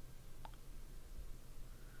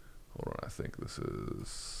 I think this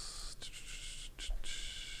is...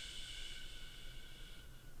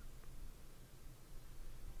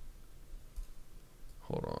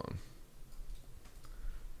 Hold on.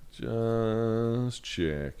 Just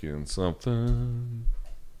checking something.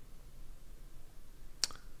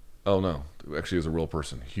 Oh, no. Actually, is a real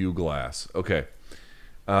person. Hugh Glass. Okay.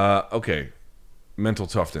 Okay. Mental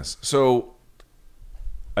toughness. So,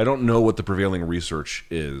 I don't know what the prevailing research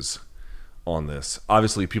is on this.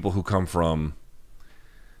 Obviously, people who come from,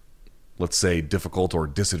 let's say, difficult or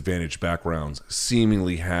disadvantaged backgrounds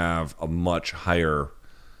seemingly have a much higher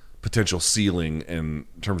potential ceiling in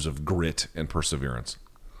terms of grit and perseverance.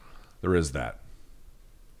 There is that.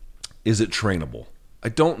 Is it trainable? I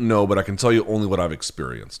don't know, but I can tell you only what I've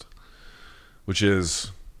experienced, which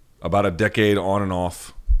is about a decade on and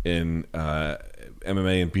off in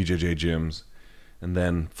MMA and BJJ gyms, and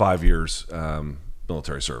then 5 years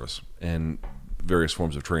military service and various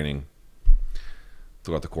forms of training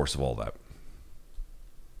throughout the course of all that.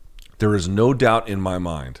 There is no doubt in my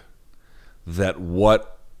mind that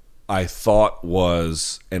what I thought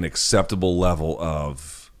was an acceptable level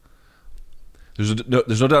of... There's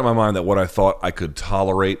no doubt in my mind that what I thought I could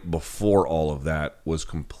tolerate before all of that was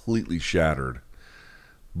completely shattered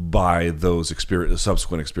by those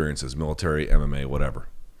subsequent experiences, military, MMA, whatever.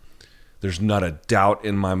 There's not a doubt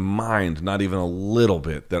in my mind, not even a little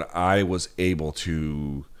bit, that I was able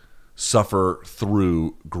to suffer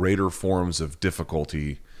through greater forms of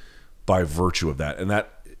difficulty by virtue of that. And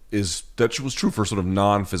that was true for sort of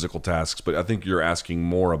non-physical tasks, but I think you're asking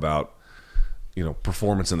more about,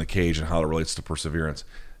 performance in the cage and how it relates to perseverance.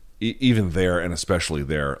 Even there, and especially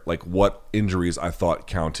there, like what injuries I thought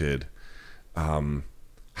counted,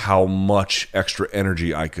 how much extra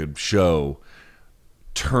energy I could show,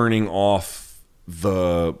 turning off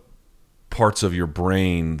the parts of your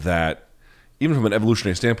brain that, even from an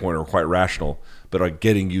evolutionary standpoint, are quite rational, but are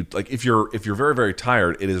getting you, like, if you're very, very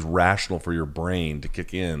tired, it is rational for your brain to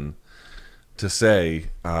kick in to say,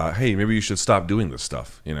 hey, maybe you should stop doing this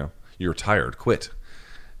stuff. You're tired, quit.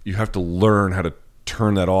 You have to learn how to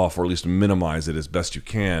turn that off, or at least minimize it as best you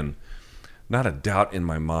can. Not a doubt in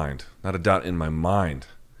my mind that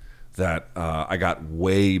I got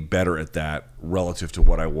way better at that relative to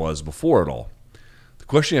what I was before it all. The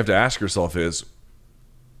question you have to ask yourself is,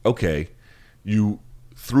 okay, you,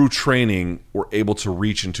 through training, were able to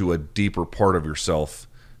reach into a deeper part of yourself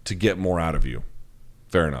to get more out of you.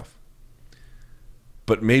 Fair enough.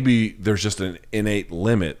 But maybe there's just an innate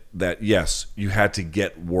limit that, yes, you had to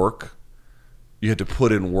get work. You had to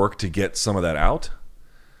put in work to get some of that out.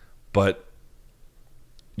 But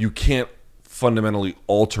you can't fundamentally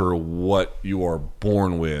alter what you are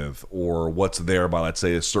born with, or what's there by, let's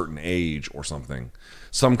say, a certain age or something.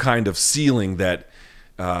 Some kind of ceiling that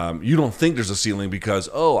you don't think there's a ceiling because,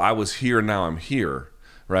 I was here, now I'm here,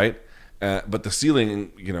 right? But the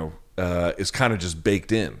ceiling, is kind of just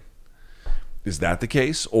baked in. Is that the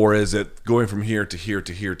case? Or is it going from here to here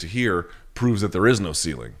to here to here proves that there is no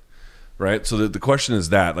ceiling, right? So the question is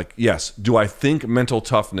that, like, yes, do I think mental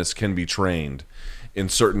toughness can be trained in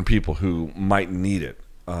certain people who might need it?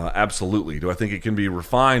 Absolutely. Do I think it can be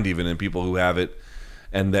refined even in people who have it,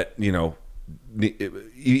 and that,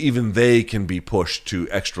 even they can be pushed to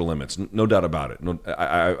extra limits? No doubt about it. No,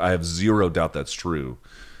 I have zero doubt that's true.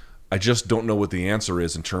 I just don't know what the answer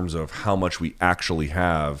is in terms of how much we actually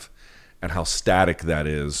have and how static that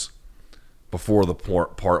is before the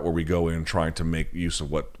part where we go in trying to make use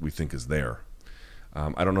of what we think is there.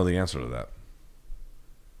 I don't know the answer to that.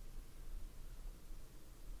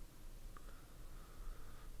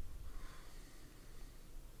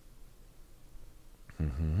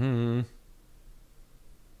 Mm-hmm.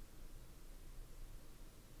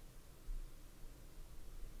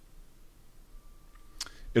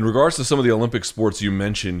 In regards to some of the Olympic sports you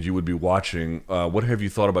mentioned you would be watching, what have you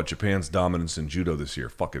thought about Japan's dominance in judo this year?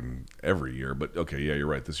 Fucking every year, but okay, yeah, you're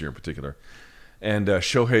right, this year in particular. And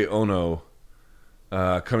Shohei Ono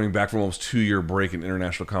coming back from almost 2-year break in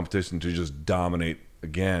international competition to just dominate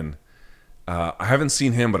again. I haven't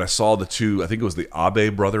seen him, but I saw the two, I think it was the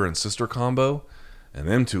Abe brother and sister combo, and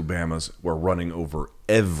them two Bamas were running over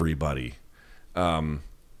everybody.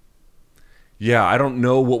 Yeah, I don't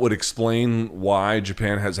know what would explain why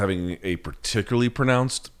Japan has having a particularly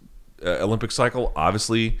pronounced Olympic cycle.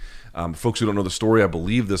 Obviously, folks who don't know the story, I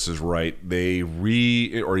believe this is right. I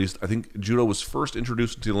think judo was first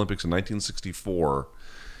introduced to the Olympics in 1964,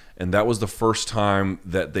 and that was the first time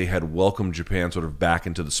that they had welcomed Japan sort of back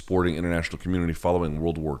into the sporting international community following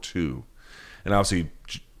World War II. And obviously,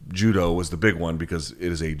 judo was the big one because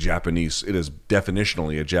it is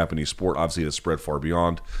definitionally a Japanese sport. Obviously, it has spread far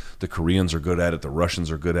beyond. The Koreans are good at it. The Russians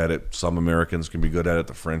are good at it. Some Americans can be good at it.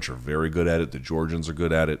 The French are very good at it. The Georgians are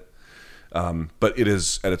good at it. But it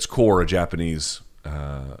is, at its core, a Japanese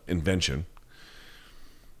invention.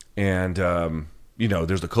 And,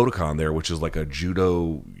 there's the Kodokan there, which is like a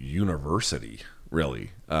judo university, really.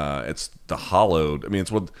 It's the hallowed,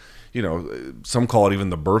 it's what, some call it even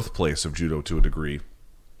the birthplace of judo to a degree.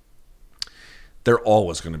 They're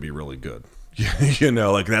always going to be really good.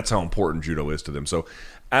 That's how important judo is to them. So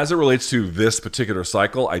as it relates to this particular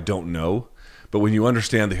cycle, I don't know. But when you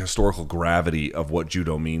understand the historical gravity of what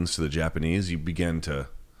judo means to the Japanese, you begin to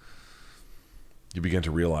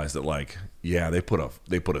realize that, like, yeah, they put a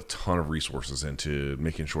ton of resources into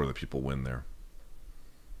making sure that people win there.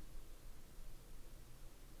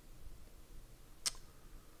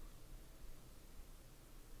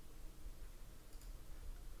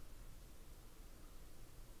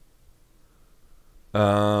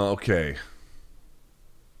 Okay.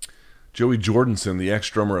 Joey Jordison, the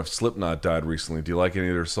ex-drummer of Slipknot, died recently. Do you like any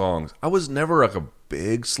of their songs? I was never like a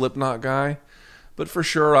big Slipknot guy, but for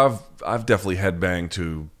sure I've definitely headbanged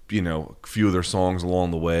to, a few of their songs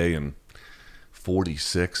along the way. And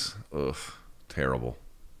 46, ugh, terrible.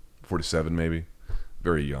 47 maybe.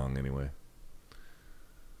 Very young anyway.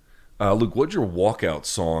 Luke, what'd your walkout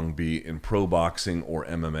song be in pro boxing or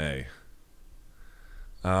MMA?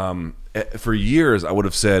 For years, I would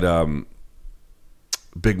have said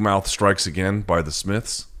Big Mouth Strikes Again by the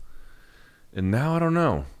Smiths. And now I don't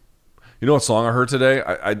know. You know what song I heard today?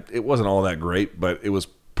 It wasn't all that great, but it was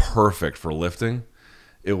perfect for lifting.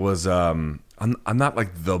 It was, I'm not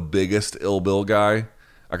like the biggest Ill Bill guy.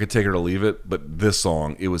 I could take it or leave it, but this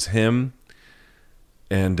song, it was him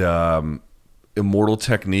and Immortal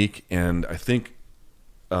Technique, and I think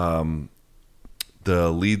the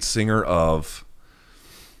lead singer of,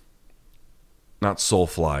 not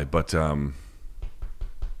Soulfly, but it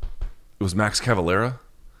was Max Cavalera.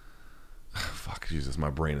 Fuck, Jesus, my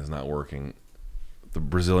brain is not working. The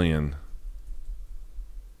Brazilian.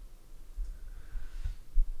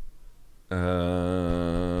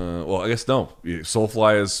 Well, I guess no.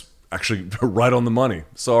 Soulfly is actually right on the money.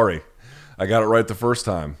 Sorry. I got it right the first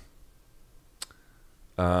time.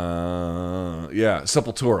 Yeah,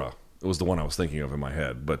 Sepultura. It was the one I was thinking of in my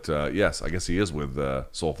head. But yes, I guess he is with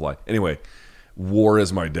Soulfly. Anyway, War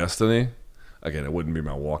Is My Destiny. Again, it wouldn't be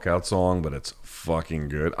my walkout song, but it's fucking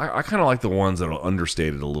good. I kind of like the ones that are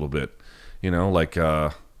understated a little bit. You know, like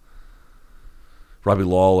Robbie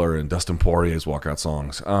Lawler and Dustin Poirier's walkout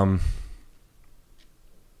songs.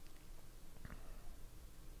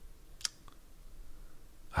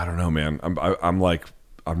 I don't know, man.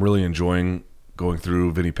 I'm really enjoying going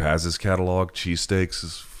through Vinny Paz's catalog. Cheesesteaks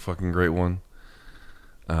is a fucking great one.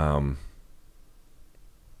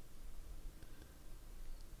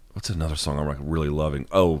 What's another song I'm like really loving?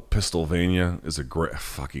 Oh, Pistolvania is a great. I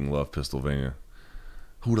fucking love Pistolvania.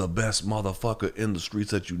 Who the best motherfucker in the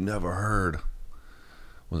streets that you never heard?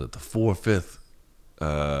 Was it the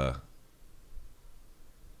 4/5?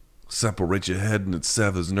 Separate your head and it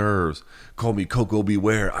severs nerves. Call me Coco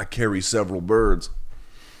Beware. I carry several birds.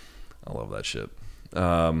 I love that shit.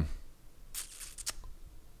 But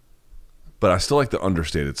I still like the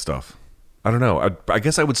understated stuff. I don't know. I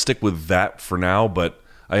guess I would stick with that for now, but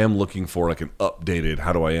I am looking for like an updated,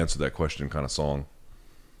 how do I answer that question kind of song.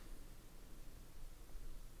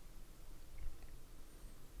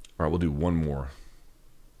 All right, we'll do one more.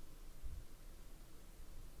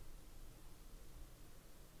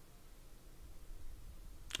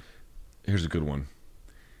 Here's a good one.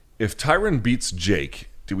 If Tyron beats Jake,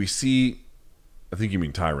 do we see, I think you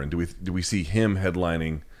mean Tyron, do we see him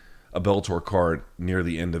headlining a Bellator card near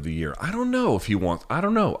the end of the year? I don't know if he wants, I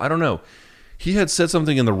don't know. He had said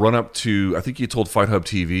something in the run-up to, I think he told Fight Hub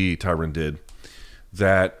TV, Tyron did,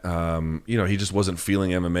 that, he just wasn't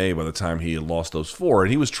feeling MMA by the time he had lost those 4.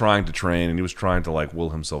 And he was trying to train, and he was trying to, like,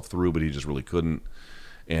 will himself through, but he just really couldn't.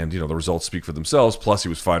 And, the results speak for themselves. Plus, he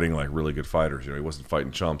was fighting, like, really good fighters. He wasn't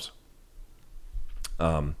fighting chumps.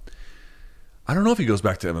 I don't know if he goes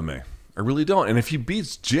back to MMA. I really don't. And if he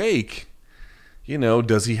beats Jake,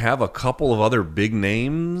 does he have a couple of other big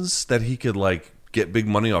names that he could, like, get big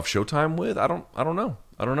money off Showtime with? I don't know.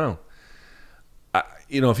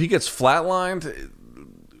 If he gets flatlined,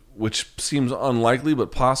 which seems unlikely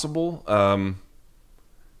but possible,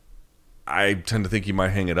 I tend to think he might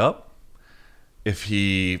hang it up. If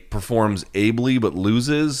he performs ably but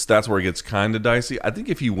loses, that's where it gets kind of dicey. I think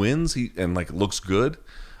if he wins and looks good,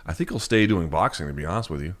 I think he'll stay doing boxing, to be honest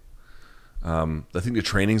with you. I think the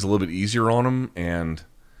training's a little bit easier on him, and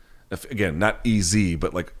again, not easy,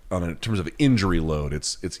 but like in terms of injury load,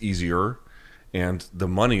 it's easier, and the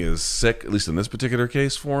money is sick, at least in this particular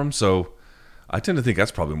case for him. So I tend to think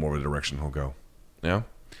that's probably more of the direction he'll go. Yeah.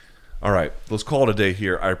 All right, let's call it a day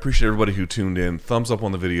here. I appreciate everybody who tuned in. Thumbs up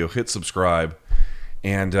on the video, hit subscribe,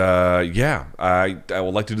 and I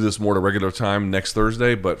would like to do this more at a regular time next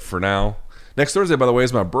Thursday. But for now, next Thursday, by the way,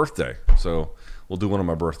 is my birthday, so we'll do one on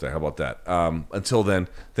my birthday. How about that? Until then,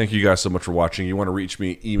 thank you guys so much for watching. You want to reach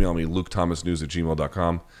me, email me,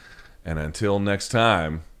 lukethomasnews@gmail.com. And until next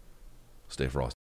time, stay frosty.